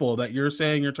these people that you're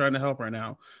saying you're trying to help right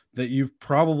now that you've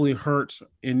probably hurt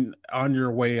on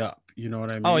your way up. You know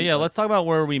what I mean? Oh yeah, let's talk about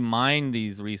where we mine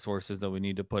these resources that we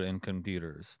need to put in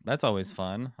computers. That's always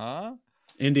fun, huh?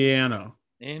 Indiana.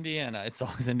 It's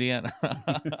always Indiana.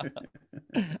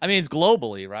 I mean, it's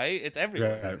globally, right? It's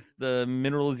everywhere. Right. The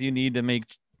minerals you need to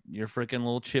make your freaking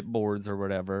little chipboards or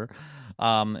whatever.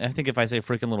 I think if I say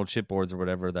freaking little chipboards or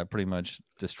whatever, that pretty much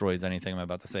destroys anything I'm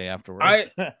about to say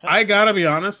afterwards. I gotta be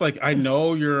honest, like I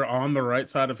know you're on the right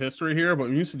side of history here, but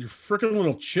when you said your freaking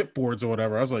little chipboards or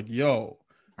whatever, I was like, yo,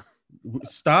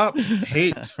 stop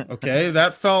hate. Okay,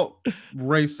 that felt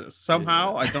racist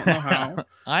somehow. I don't know how.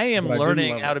 I am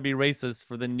learning how to be racist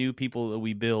for the new people that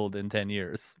we build in 10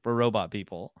 years for robot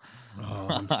people.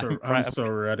 Oh, I'm so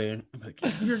ready. Like,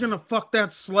 you're gonna fuck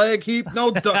that slag heap.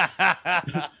 No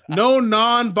no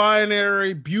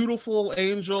non-binary beautiful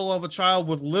angel of a child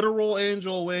with literal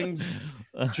angel wings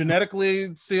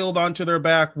genetically sealed onto their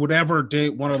back would ever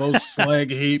date one of those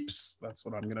slag heaps. That's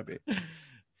what I'm gonna be.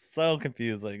 So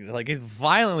confusing. Like he's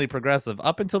violently progressive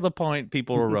up until the point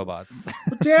people were robots.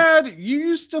 But Dad, you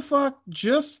used to fuck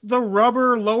just the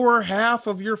rubber lower half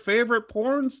of your favorite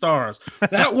porn stars.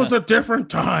 That was a different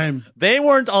time. They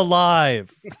weren't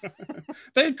alive.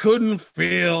 They couldn't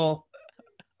feel.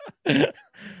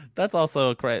 That's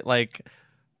also great. Like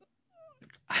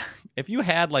if you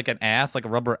had like an ass, like a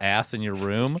rubber ass in your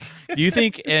room, do you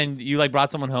think, and you like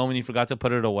brought someone home and you forgot to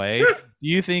put it away, do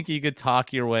you think you could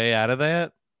talk your way out of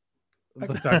that? I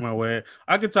could talk my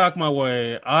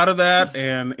way out of that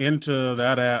and into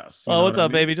that ass. Oh, what's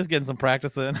up, baby? Just getting some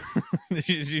practice in.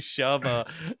 Did you shove a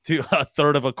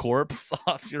third of a corpse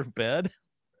off your bed?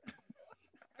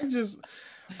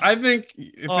 I think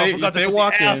if I they forgot if to they put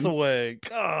walk the ass in, away.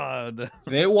 God.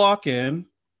 they walk in,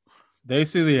 they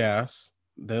see the ass,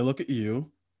 they look at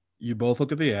you, you both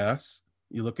look at the ass,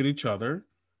 you look at each other,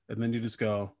 and then you just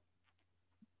go,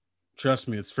 trust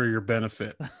me, it's for your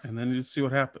benefit. And then you just see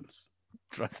what happens.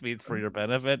 Trust me, it's for your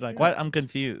benefit. Like, Yeah. what? I'm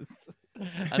confused.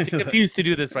 I'm too confused to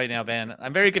do this right now, Van.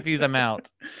 I'm very confused. I'm out.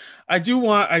 I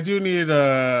do need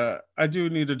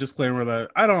a disclaimer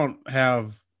that I don't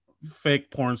have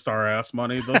fake porn star ass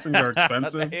money. Those things are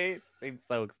expensive. They seem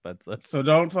so expensive. So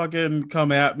don't fucking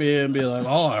come at me and be like,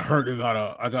 "Oh, I heard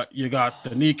you got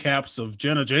the kneecaps of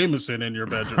Jenna Jameson in your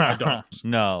bedroom." I don't.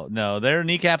 No, they're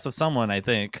kneecaps of someone. I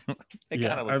think they Yeah,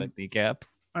 kind of look like kneecaps.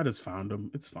 I just found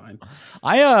them. It's fine.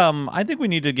 I think we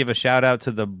need to give a shout out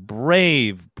to the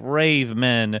brave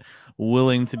men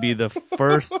willing to be the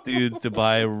first dudes to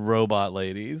buy robot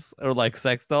ladies or like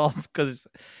sex dolls, because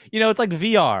it's like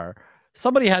VR.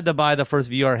 Somebody had to buy the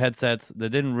first VR headsets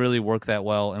that didn't really work that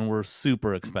well and were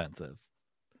super expensive.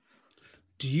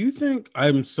 Do you think,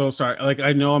 I'm so sorry, like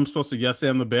I know I'm supposed to yes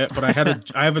and the bit, but I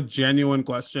have a genuine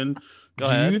question. Go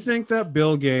ahead. You think that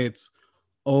Bill Gates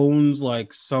owns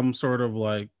like some sort of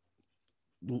like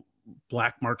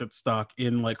black market stock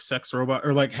in like sex robot,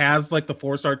 or like has like the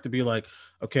foresight to be like,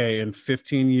 okay, in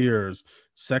 15 years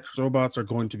sex robots are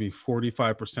going to be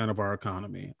 45% of our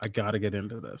economy, I gotta get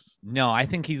into this? No, I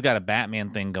think he's got a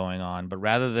Batman thing going on, but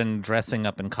rather than dressing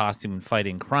up in costume and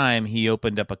fighting crime, he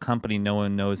opened up a company no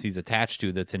one knows he's attached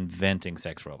to that's inventing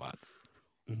sex robots.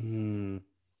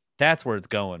 That's where it's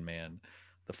going, man.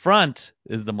 The front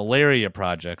is the malaria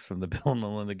projects from the Bill and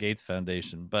Melinda Gates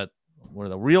Foundation, but where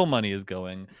the real money is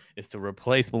going is to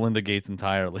replace Melinda Gates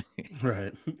entirely.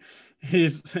 Right.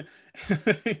 He's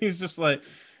just like,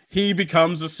 he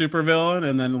becomes a supervillain,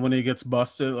 and then when he gets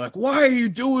busted, like, why are you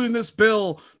doing this,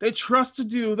 Bill? They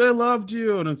trusted you, they loved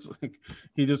you. And it's like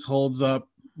he just holds up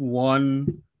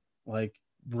one like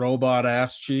robot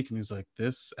ass cheek and he's like,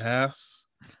 this ass,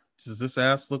 does this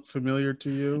ass look familiar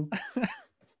to you?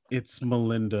 It's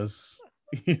Melinda's.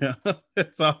 Yeah,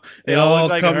 it all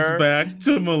like comes her. back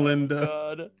to Melinda.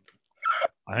 God.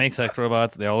 I make sex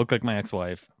robots. They all look like my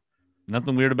ex-wife.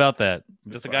 Nothing weird about that.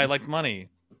 Just a guy who likes money.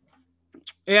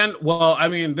 And well, I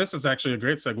mean, this is actually a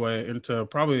great segue into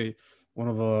probably one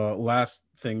of the last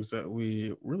things that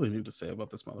we really need to say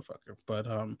about this motherfucker. But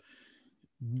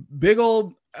big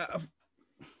old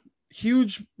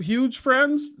huge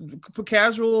friends,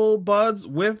 casual buds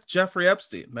with Jeffrey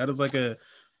Epstein. That is like a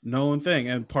known thing,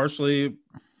 and partially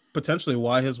potentially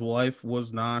why his wife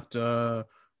was not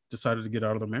decided to get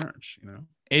out of the marriage.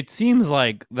 It seems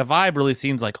like the vibe really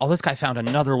seems like, oh, this guy found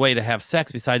another way to have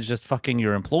sex besides just fucking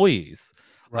your employees.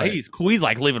 Right. He's cool. He's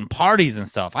like living parties and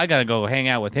stuff. I gotta go hang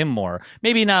out with him more.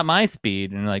 Maybe not my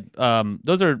speed. And like, Bill,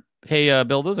 those are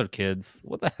kids.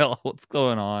 What the hell? What's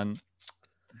going on?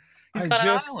 He's got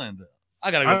an island.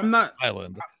 I gotta go to the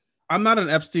island. I'm not an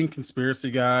Epstein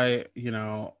conspiracy guy.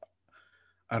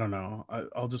 I don't know.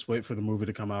 I'll just wait for the movie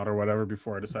to come out or whatever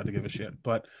before I decide to give a shit.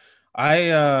 But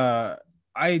I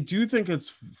do think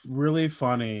it's really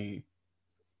funny.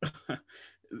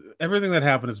 Everything that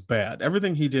happened is bad.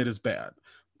 Everything he did is bad.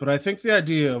 But I think the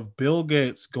idea of Bill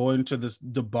Gates going to this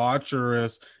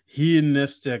debaucherous,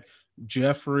 hedonistic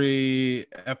Jeffrey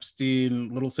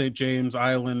Epstein, Little St. James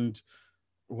Island,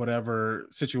 whatever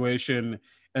situation,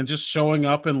 and just showing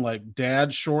up in like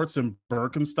dad shorts and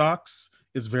Birkenstocks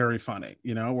is very funny,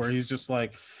 where he's just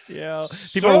like, yeah,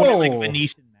 people are wearing like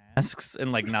Venetian masks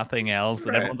and like nothing else,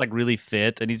 and everyone's like really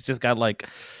fit, and he's just got like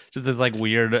just this like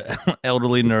weird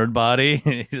elderly nerd body.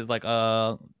 He's just like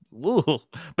woo,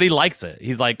 but he likes it.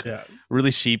 He's like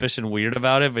really sheepish and weird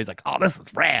about it, but he's like, oh, this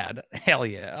is rad, hell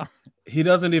yeah. He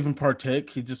doesn't even partake.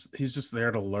 He's just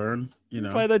there to learn.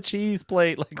 By the cheese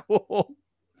plate, like, whoa.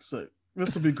 It's like,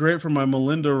 this would be great for my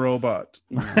Melinda robot.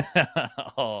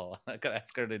 Oh, I gotta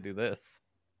ask her to do this.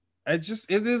 It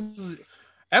is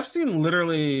Epstein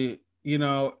literally,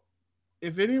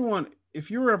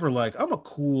 if you were ever like, I'm a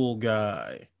cool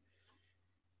guy,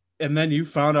 and then you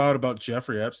found out about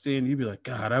Jeffrey Epstein, you'd be like,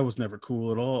 God, I was never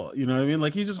cool at all. You know what I mean?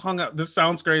 Like, he just hung out. This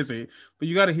sounds crazy, but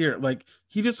you got to hear it. Like,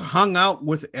 he just hung out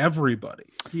with everybody.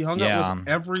 He hung out with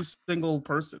every single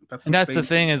person. That's the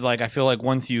thing is, like, I feel like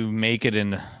once you make it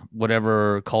in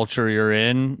whatever culture you're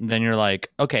in, then you're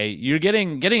like, okay, you're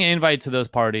getting an invite to those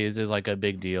parties is like a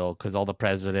big deal because all the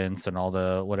presidents and all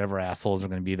the whatever assholes are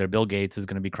going to be there. Bill Gates is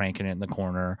going to be cranking it in the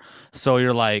corner. So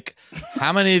you're like,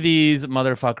 how many of these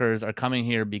motherfuckers are coming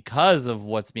here because of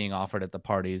what's being offered at the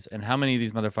parties, and how many of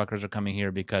these motherfuckers are coming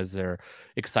here because they're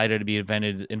excited to be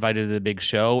invited to the big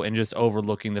show and just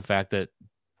overlooking the fact that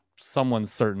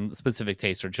someone's certain specific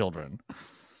tastes are children.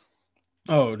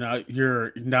 Oh,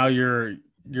 now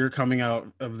you're coming out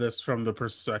of this from the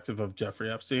perspective of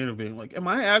Jeffrey Epstein of being like, am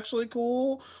I actually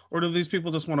cool, or do these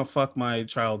people just want to fuck my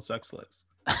child sex slaves?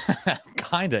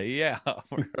 Kinda, yeah.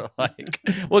 We're like,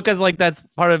 well, because like that's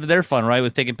part of their fun, right?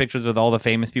 Was taking pictures with all the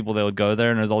famous people that would go there,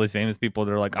 and there's all these famous people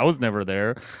that are like, I was never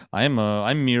there. I'm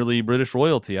merely British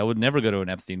royalty. I would never go to an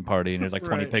Epstein party. And there's like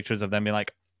 20 Right. pictures of them being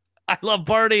like, I love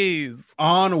parties.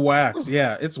 On wax.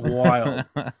 Yeah, it's wild.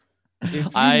 If you know,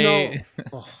 I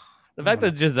oh, The I fact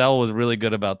don't that Giselle was really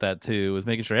good about that too was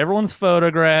making sure everyone's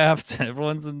photographed,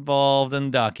 everyone's involved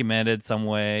and documented some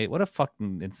way. What a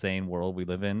fucking insane world we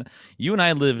live in. You and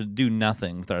I do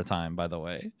nothing with our time, by the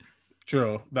way.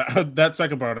 true. That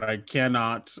second part,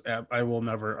 I will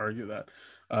never argue that.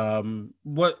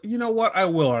 What you know what? I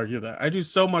will argue that. I do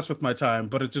so much with my time,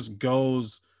 but it just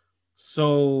goes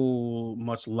so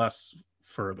much less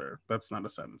further. That's not a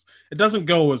sentence. It doesn't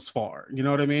go as far. You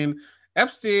know what I mean?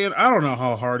 Epstein, I don't know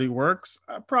how hard he works.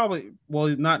 Probably, well,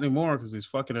 not anymore because he's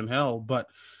fucking in hell. But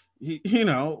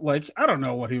like I don't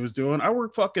know what he was doing.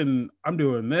 I'm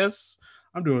doing this.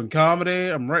 I'm doing comedy.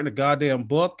 I'm writing a goddamn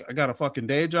book. I got a fucking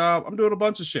day job. I'm doing a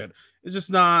bunch of shit. It's just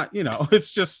not,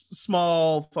 it's just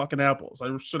small fucking apples. I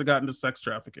should have gotten to sex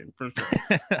trafficking for sure.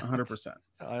 100%.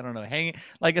 I don't know. Hanging,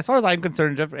 like, as far as I'm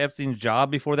concerned, Jeffrey Epstein's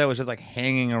job before that was just like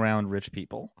hanging around rich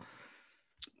people.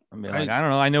 I mean, like, I don't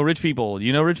know. I know rich people.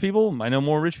 You know rich people? I know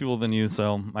more rich people than you,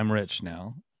 so I'm rich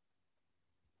now.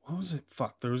 What was it?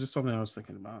 Fuck. There was just something I was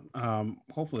thinking about.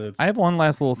 Hopefully it's I have one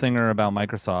last little thinger about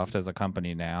Microsoft as a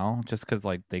company now, just because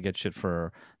like they get shit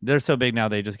they're so big now,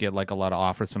 they just get like a lot of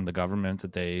offers from the government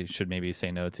that they should maybe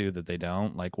say no to, that they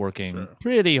don't, like working Sure.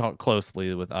 pretty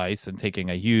closely with ICE and taking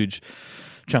a huge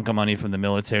chunk of money from the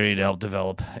military to help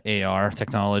develop AR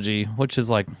technology, which is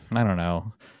like, I don't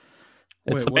know.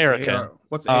 It's Wait, America.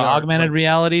 What's AR? Augmented Like,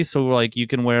 reality. So like you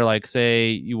can wear, like,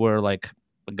 say you wear like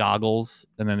goggles,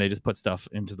 and then they just put stuff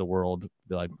into the world.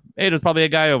 Be like, hey, there's probably a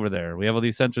guy over there. We have all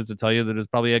these sensors to tell you that there's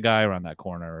probably a guy around that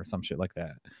corner or some shit like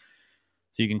that.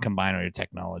 So you can combine all your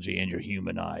technology and your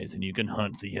human eyes, and you can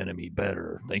hunt the enemy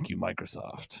better. Thank you,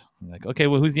 Microsoft. I'm like, okay,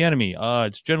 well, who's the enemy?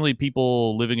 It's generally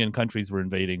people living in countries we're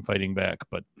invading, fighting back.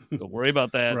 But don't worry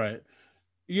about that. right.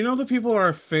 You know the people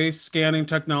our face scanning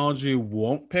technology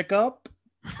won't pick up?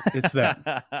 It's them.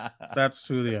 That's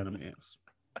who the enemy is.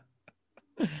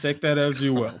 Take that as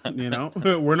you will.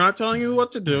 We're not telling you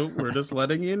what to do. We're just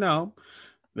letting you know.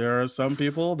 There are some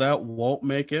people that won't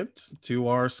make it to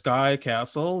our sky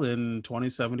castle in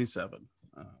 2077.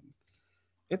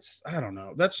 I don't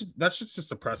know. That's just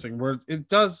depressing.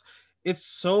 It's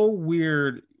so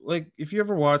weird. Like, did you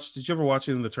ever watch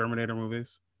any of the Terminator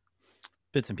movies?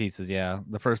 Bits and pieces, yeah.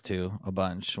 The first two, a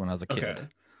bunch when I was a kid. Okay.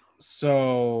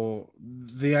 So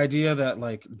the idea that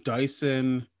like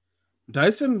Dyson,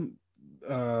 which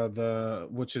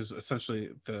is essentially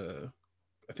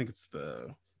I think it's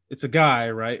a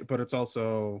guy, right? But it's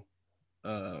also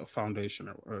a foundation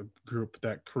or a group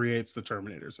that creates the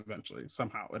Terminators. Eventually,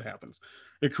 somehow it happens.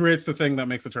 It creates the thing that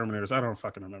makes the Terminators. I don't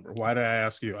fucking remember. Why did I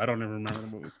ask you? I don't even remember the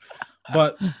movies.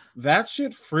 But that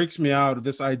shit freaks me out.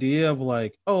 This idea of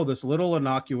like, oh, this little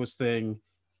innocuous thing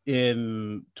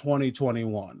in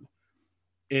 2021,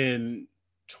 in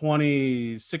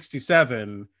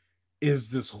 2067 is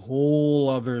this whole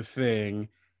other thing,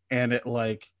 and it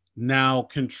like now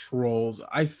controls.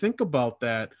 I think about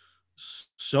that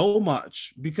so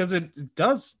much because it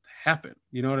does happen.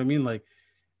 You know what I mean? Like,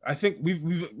 I think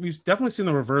we've definitely seen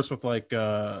the reverse with like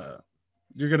you're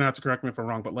gonna have to correct me if I'm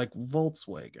wrong, but like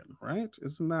Volkswagen, right?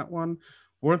 Isn't that one?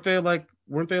 Weren't they like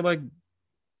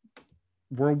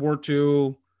World War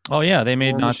II Oh yeah, they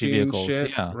made war Nazi machine vehicles. shit,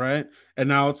 Yeah. right? And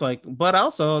now it's like, but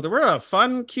also they were a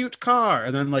fun, cute car,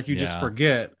 and then like you just Yeah.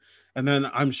 forget, and then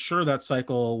I'm sure that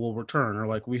cycle will return, or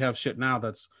like we have shit now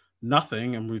that's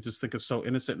nothing, and we just think it's so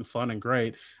innocent and fun and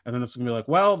great, and then it's gonna be like,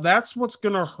 well, that's what's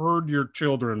gonna herd your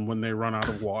children when they run out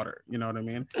of water. You know what I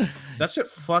mean? That shit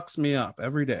fucks me up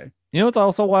every day. You know what's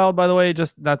also wild, by the way,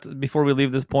 just that before we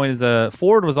leave this point, is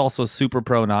Ford was also super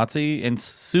pro-Nazi and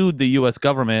sued the U.S.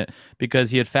 government because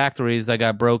he had factories that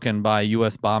got broken by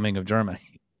U.S. bombing of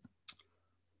Germany.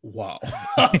 Wow.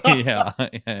 yeah.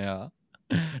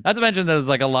 Not to mention there's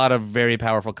like a lot of very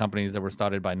powerful companies that were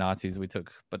started by Nazis we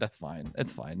took, but that's fine.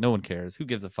 It's fine. No one cares. Who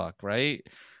gives a fuck, right?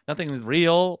 Nothing is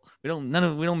real. We don't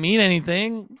mean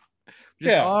anything. We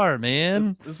just are,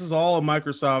 man. This is all a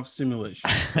Microsoft simulation,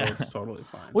 so it's totally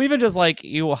fine. Well, even just like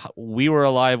we were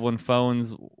alive when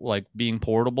phones like being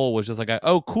portable was just like,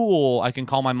 oh, cool, I can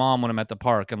call my mom when I'm at the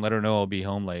park and let her know I'll be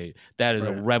home late. That is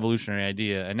a revolutionary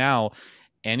idea. And now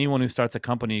anyone who starts a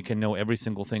company can know every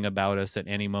single thing about us at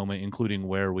any moment, including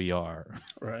where we are.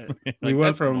 Right. Like, we went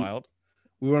that's from wild.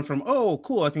 We went from, oh,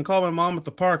 cool, I can call my mom at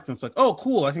the park. And it's like, oh,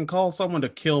 cool, I can call someone to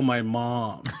kill my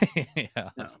mom. Yeah.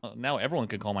 Yeah. Now everyone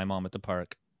can call my mom at the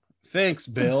park. Thanks,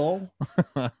 Bill.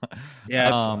 Yeah,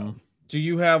 it's wild. Do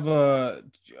you have a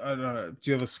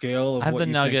scale of I have what the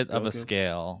you nugget think of a Bill gives?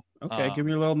 scale. Okay, give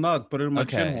me a little nug. Put it in my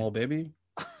chin okay. hole, baby.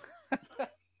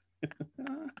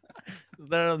 Is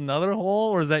there another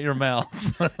hole or is that your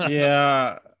mouth?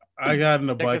 Yeah, I got in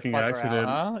a Check this biking fucker accident.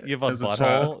 out, huh? You have a as a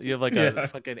child. butthole. You have like Yeah. a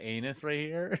fucking anus right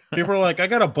here. People are like, I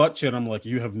got a butt chin. I'm like,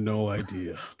 you have no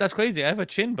idea. That's crazy. I have a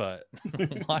chin butt.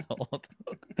 Wild.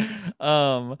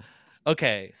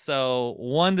 Okay, so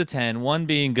 1 to 10, 1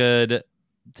 being good,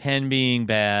 10 being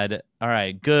bad. All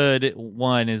right, good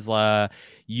 1 is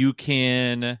you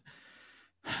can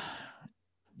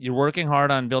you're working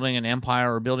hard on building an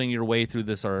empire or building your way through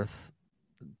this earth,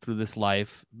 through this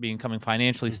life, becoming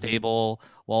financially stable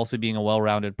while also being a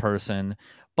well-rounded person.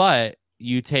 But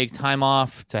you take time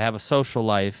off to have a social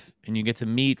life and you get to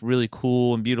meet really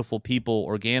cool and beautiful people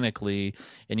organically,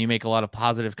 and you make a lot of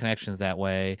positive connections that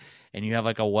way, and you have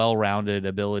like a well-rounded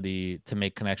ability to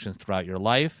make connections throughout your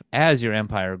life as your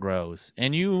empire grows.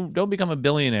 And you don't become a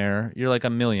billionaire, you're like a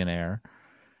millionaire.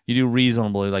 You do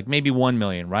reasonably, like maybe 1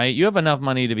 million, right? You have enough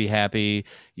money to be happy.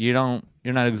 You're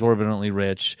not exorbitantly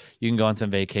rich. You can go on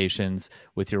some vacations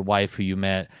with your wife who you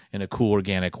met in a cool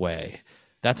organic way.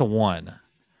 That's a 1.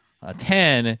 A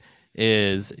 10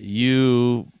 is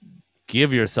you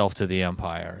give yourself to the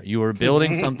empire. You are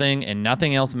building something and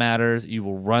nothing else matters. You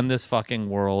will run this fucking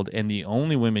world, and the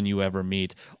only women you ever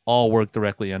meet all work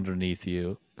directly underneath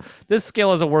you. This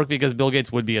scale doesn't work because Bill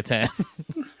Gates would be a 10.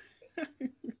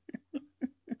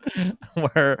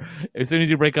 Where as soon as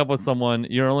you break up with someone,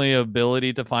 your only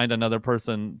ability to find another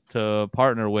person to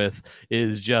partner with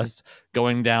is just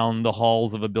going down the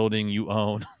halls of a building you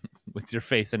own with your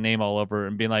face and name all over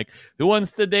and being like, who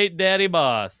wants to date daddy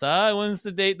boss? Who wants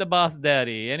to date the boss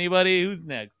daddy? Anybody? Who's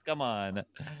next? Come on.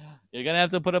 You're gonna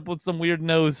have to put up with some weird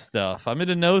nose stuff. I'm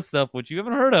into nose stuff, which you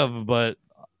haven't heard of, but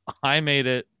I made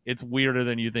it. It's weirder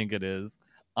than you think it is.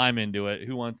 I'm into it.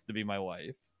 Who wants to be my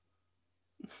wife?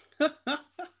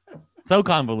 So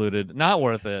convoluted, not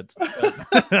worth it.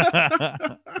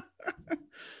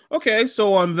 Okay,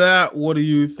 so on that, what do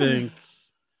you think?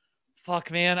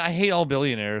 Fuck, man, I hate all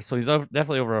billionaires, so he's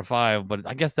definitely over a 5, but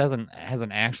I guess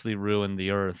hasn't actually ruined the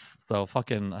earth. So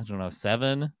fucking, I don't know,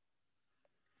 7.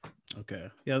 Okay,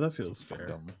 yeah, that feels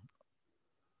fair.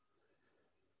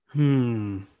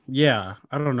 'em. Yeah,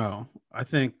 I don't know. I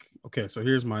think, okay, so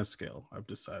here's my scale. I've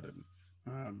decided.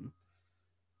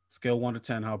 Scale 1 to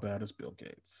 10, how bad is Bill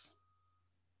Gates?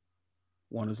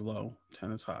 1 is low,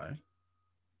 10 is high.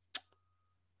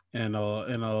 And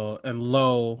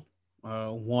low,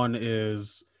 1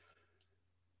 is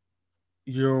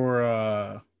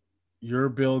your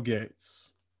Bill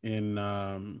Gates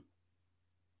in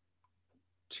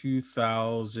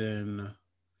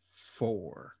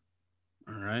 2004.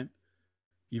 All right.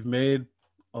 You've made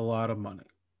a lot of money,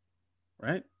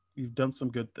 right? You've done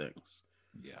some good things.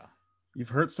 Yeah. You've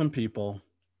hurt some people,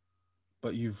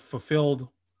 but you've fulfilled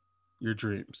your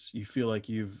dreams. You feel like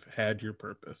you've had your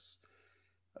purpose.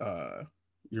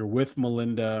 You're with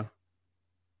Melinda.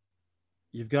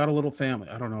 You've got a little family.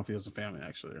 I don't know if he has a family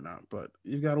actually or not, but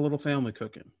you've got a little family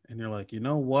cooking. And you're like, you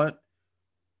know what?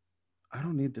 I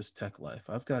don't need this tech life.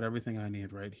 I've got everything I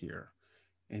need right here.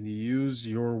 And you use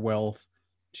your wealth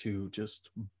to just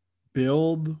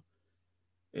build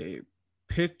a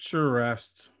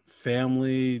picturesque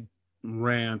family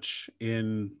ranch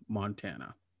in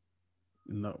Montana.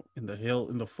 In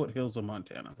the foothills of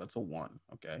Montana. That's a 1.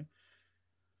 Okay.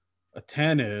 A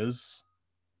 10 is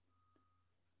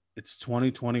it's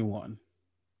 2021.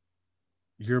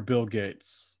 You're Bill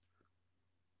Gates.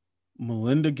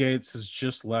 Melinda Gates has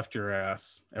just left your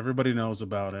ass. Everybody knows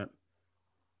about it.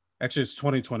 Actually, it's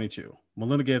 2022.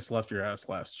 Melinda Gates left your ass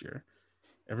last year.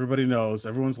 Everybody knows.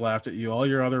 Everyone's laughed at you. All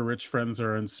your other rich friends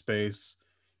are in space.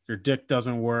 Your dick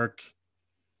doesn't work.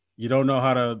 You don't know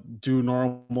how to do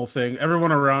normal thing.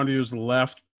 Everyone around you is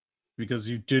left because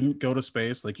you didn't go to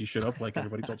space like you should have, like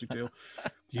everybody told you to.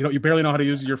 You barely know how to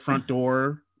use your front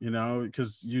door,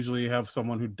 because usually you have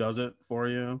someone who does it for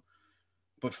you.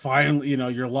 But finally,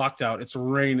 you're locked out. It's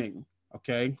raining.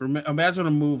 Okay. Imagine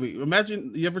a movie.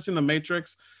 Imagine, you ever seen The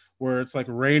Matrix where it's like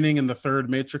raining in the third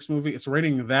Matrix movie? It's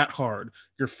raining that hard.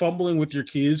 You're fumbling with your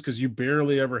keys because you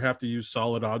barely ever have to use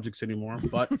solid objects anymore.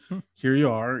 But here you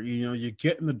are. You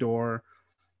get in the door.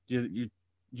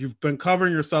 You've been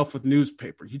covering yourself with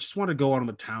newspaper. You just want to go out on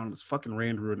the town. It's fucking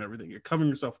rain ruined everything. You're covering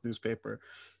yourself with newspaper.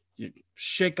 You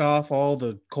shake off all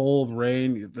the cold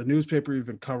rain, the newspaper you've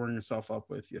been covering yourself up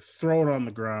with. You throw it on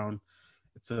the ground,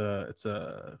 It's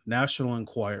a National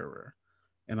Enquirer,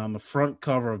 and on the front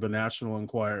cover of the National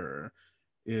Enquirer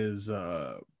is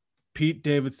Pete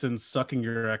Davidson sucking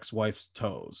your ex-wife's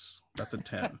toes. That's a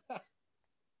 10.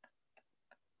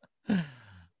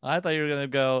 I thought you were gonna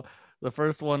go. The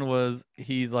first one was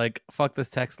he's like, "Fuck this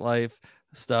text life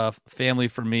stuff, family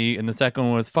for me," and the second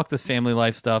one was, "Fuck this family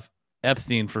life stuff,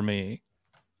 Epstein for me."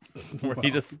 Where he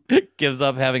just gives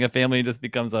up having a family and just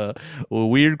becomes a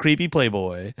weird, creepy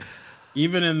playboy.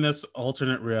 Even in this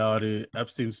alternate reality,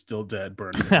 Epstein's still dead,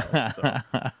 burning in hell. So,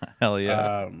 Hell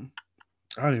yeah.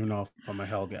 I don't even know if I'm a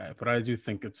hell guy, but I do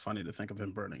think it's funny to think of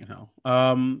him burning in hell.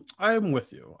 I'm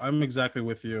with you. I'm exactly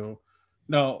with you.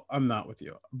 No, I'm not with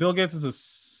you. Bill Gates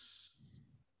is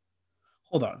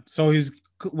hold on. So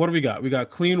what do we got? We got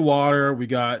clean water.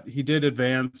 He did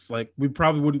advance. Like, we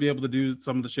probably wouldn't be able to do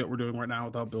some of the shit we're doing right now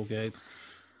without Bill Gates.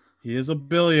 He is a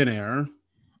billionaire.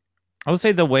 I would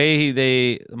say the way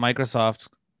Microsoft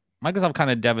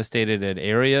kind of devastated an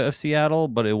area of Seattle,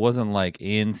 but it wasn't like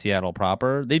in Seattle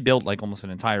proper. They built like almost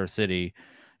an entire city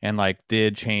and like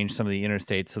did change some of the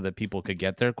interstates so that people could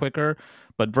get there quicker.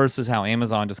 But versus how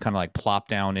Amazon just kind of like plopped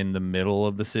down in the middle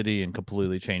of the city and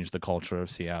completely changed the culture of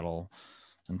Seattle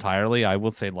entirely, I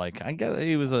will say, like, I guess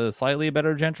he was a slightly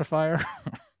better gentrifier.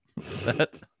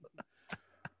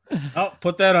 I'll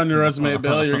put that on your resume,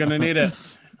 Bill. You're gonna need it.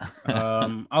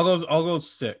 I'll go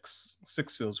 6.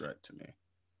 6 feels right to me.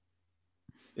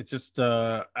 It's just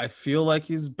I feel like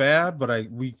he's bad, but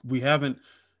we haven't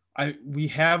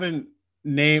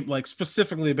named, like,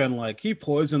 specifically been like he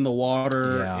poisoned the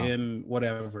water in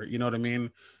whatever, you know what I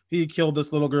mean? He killed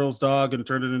this little girl's dog and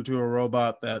turned it into a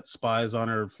robot that spies on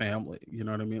her family. You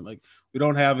know what I mean? Like, we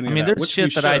don't have any. I mean, of that, there's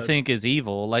shit that I think is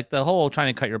evil, like the whole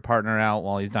trying to cut your partner out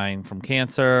while he's dying from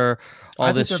cancer.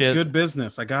 I think that's good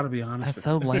business. I got to be honest. That's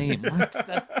so lame.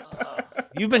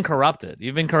 You've been corrupted.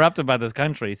 You've been corrupted by this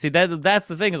country. See, that's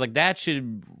the thing, is like that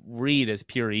should read as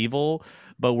pure evil,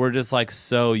 but we're just like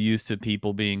so used to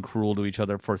people being cruel to each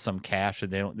other for some cash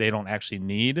that they don't actually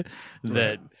need,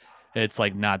 that it's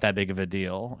like not that big of a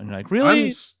deal. And you're like,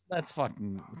 really? That's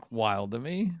fucking wild to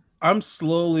me. I'm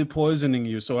slowly poisoning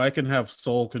you so I can have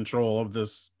sole control of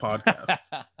this podcast.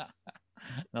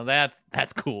 Now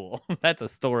that's cool. That's a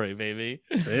story, baby.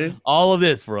 See? All of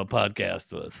this for a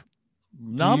podcast with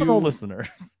nominal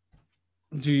listeners.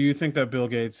 Do you think that Bill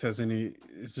Gates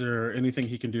is there anything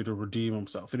he can do to redeem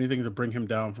himself? Anything to bring him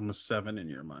down from a 7 in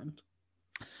your mind?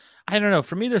 I don't know.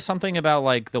 For me, there's something about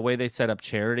like the way they set up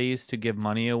charities to give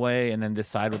money away and then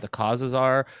decide what the causes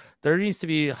are. There needs to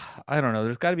be, I don't know,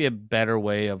 there's got to be a better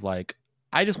way of like,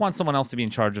 I just want someone else to be in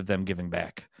charge of them giving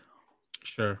back.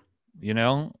 Sure. You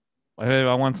know,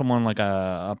 I want someone like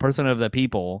a person of the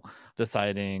people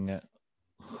deciding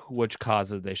which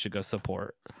causes they should go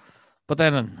support. But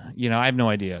then, you know, I have no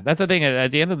idea. That's the thing.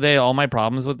 At the end of the day, all my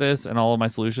problems with this and all of my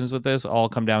solutions with this all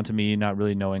come down to me not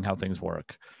really knowing how things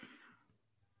work.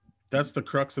 That's the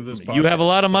crux of this podcast. You have a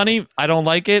lot of money. I don't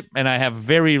like it. And I have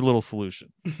very little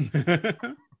solutions.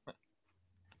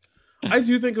 I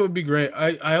do think it would be great.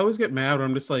 I always get mad when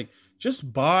I'm just like,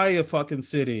 just buy a fucking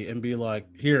city and be like,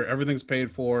 here, everything's paid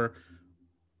for.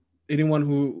 Anyone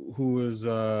who is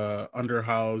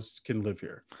underhoused can live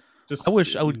here. Just, I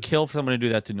wish I would kill for someone to do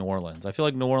that to New Orleans. I feel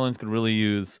like New Orleans could really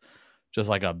use just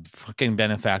like a fucking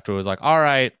benefactor who's like, all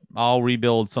right, I'll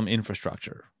rebuild some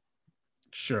infrastructure.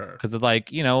 Sure. Because it's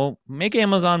like, you know, make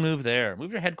Amazon move there.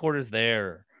 Move your headquarters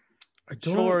there.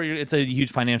 Sure, it's a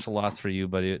huge financial loss for you,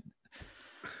 but it,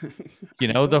 you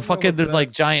know, there's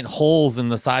like giant holes in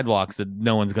the sidewalks that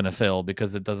no one's going to fill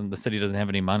because the city doesn't have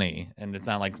any money. And it's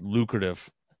not like lucrative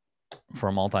for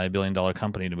a multi-billion-dollar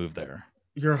company to move there.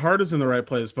 Your heart is in the right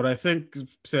place, but I think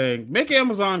saying make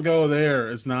Amazon go there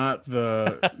is not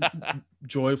the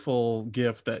joyful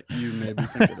gift that you maybe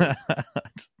think it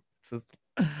is.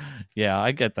 Yeah,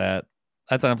 I get that.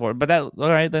 That's unimportant. But all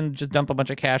right, then just dump a bunch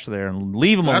of cash there and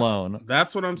leave them alone.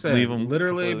 That's what I'm saying. Leave them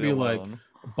literally be alone.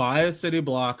 Like, buy a city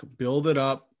block, build it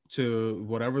up to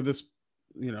whatever this,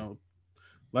 you know,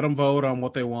 let them vote on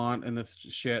what they want and the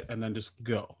shit, and then just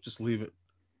go. Just leave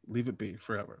it be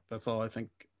forever. That's all I think.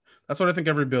 That's what I think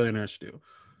every billionaire should do.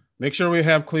 Make sure we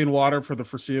have clean water for the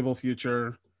foreseeable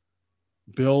future.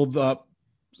 Build up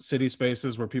city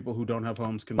spaces where people who don't have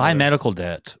homes can buy live. Medical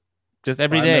debt. Just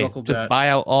every day. Just buy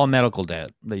out all medical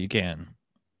debt that you can.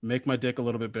 Make my dick a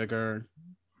little bit bigger.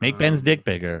 Make Ben's dick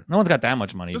bigger. No one's got that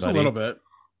much money, just buddy. A little bit.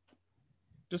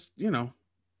 Just, you know,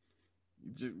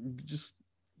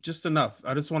 just enough.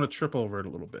 I just want to trip over it a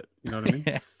little bit. You know what I mean?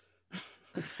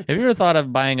 Have you ever thought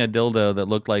of buying a dildo that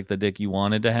looked like the dick you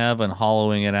wanted to have and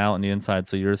hollowing it out on the inside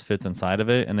so yours fits inside of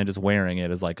it, and then just wearing it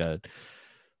as like a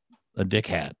dick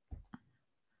hat?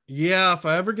 Yeah, if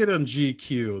I ever get on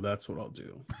GQ, that's what I'll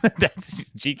do. That's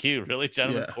GQ, really?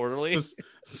 Gentleman's Yeah, Quarterly?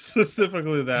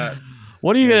 specifically that.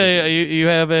 What do you, magazine. you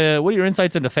have what are your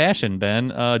insights into fashion,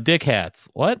 Ben? Dick hats.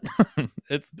 What?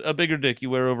 It's a bigger dick you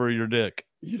wear over your dick.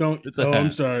 You don't. It's a Oh, I'm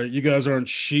hat. sorry. You guys aren't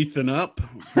sheathing up.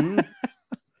 Hmm?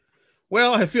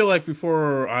 Well, I feel like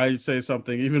before I say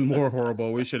something even more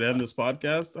horrible, we should end this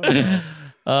podcast. I don't know.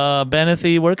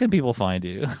 Benethy, where can people find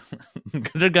you?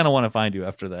 Because they're gonna want to find you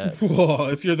after that. Well,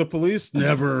 if you're the police,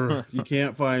 never. You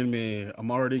can't find me.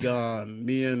 I'm already gone.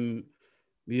 Me and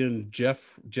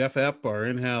Jeff Epp are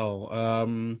in hell.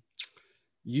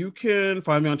 You can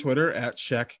find me on Twitter at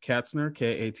Shaq Katzner,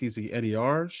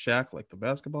 Katzner, Shaq like the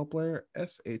basketball player,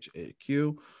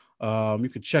 SHAQ. You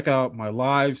can check out my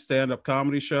live stand-up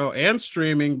comedy show and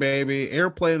streaming, baby,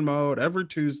 airplane mode every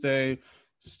Tuesday,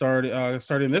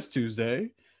 starting this Tuesday.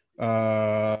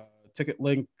 Ticket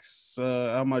links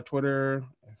on my Twitter,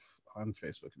 on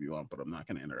Facebook if you want, but I'm not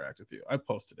going to interact with you. I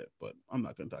posted it, but I'm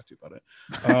not going to talk to you about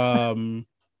it.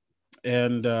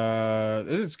 And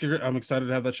I'm excited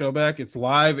to have that show back. It's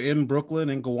live in Brooklyn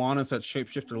in Gowanus at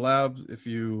Shapeshifter Lab. If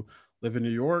you live in New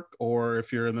York or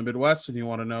if you're in the Midwest and you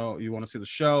want to see the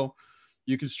show,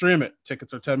 you can stream it.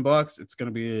 Tickets are $10. It's going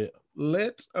to be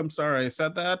lit. I'm sorry I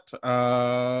said that.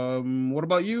 What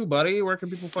about you, buddy? Where can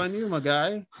people find you, my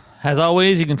guy? As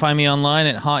always, you can find me online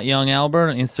at Hot Young Albert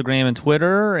on Instagram and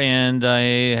Twitter, and I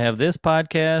have this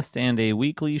podcast and a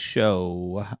weekly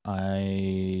show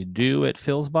I do at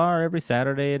Phil's Bar every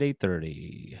Saturday at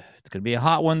 8:30. It's gonna be a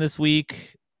hot one this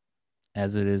week,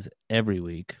 as it is every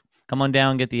week. Come on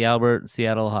down, get the Albert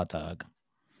Seattle hot dog.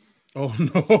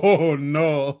 Oh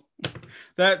no.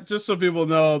 That, just so people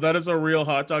know, that is a real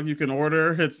hot dog you can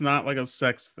order. It's not like a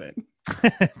sex thing.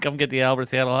 Come get the Albert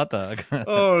Seattle hot dog.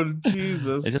 Oh,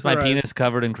 Jesus. It's just my Christ. penis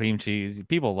covered in cream cheese.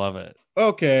 People love it.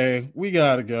 Okay, we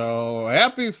gotta go.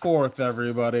 Happy 4th,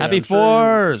 everybody. Happy I'm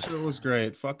 4th. Sure it was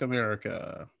great. Fuck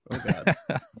America. Oh, God.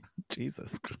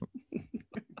 Jesus.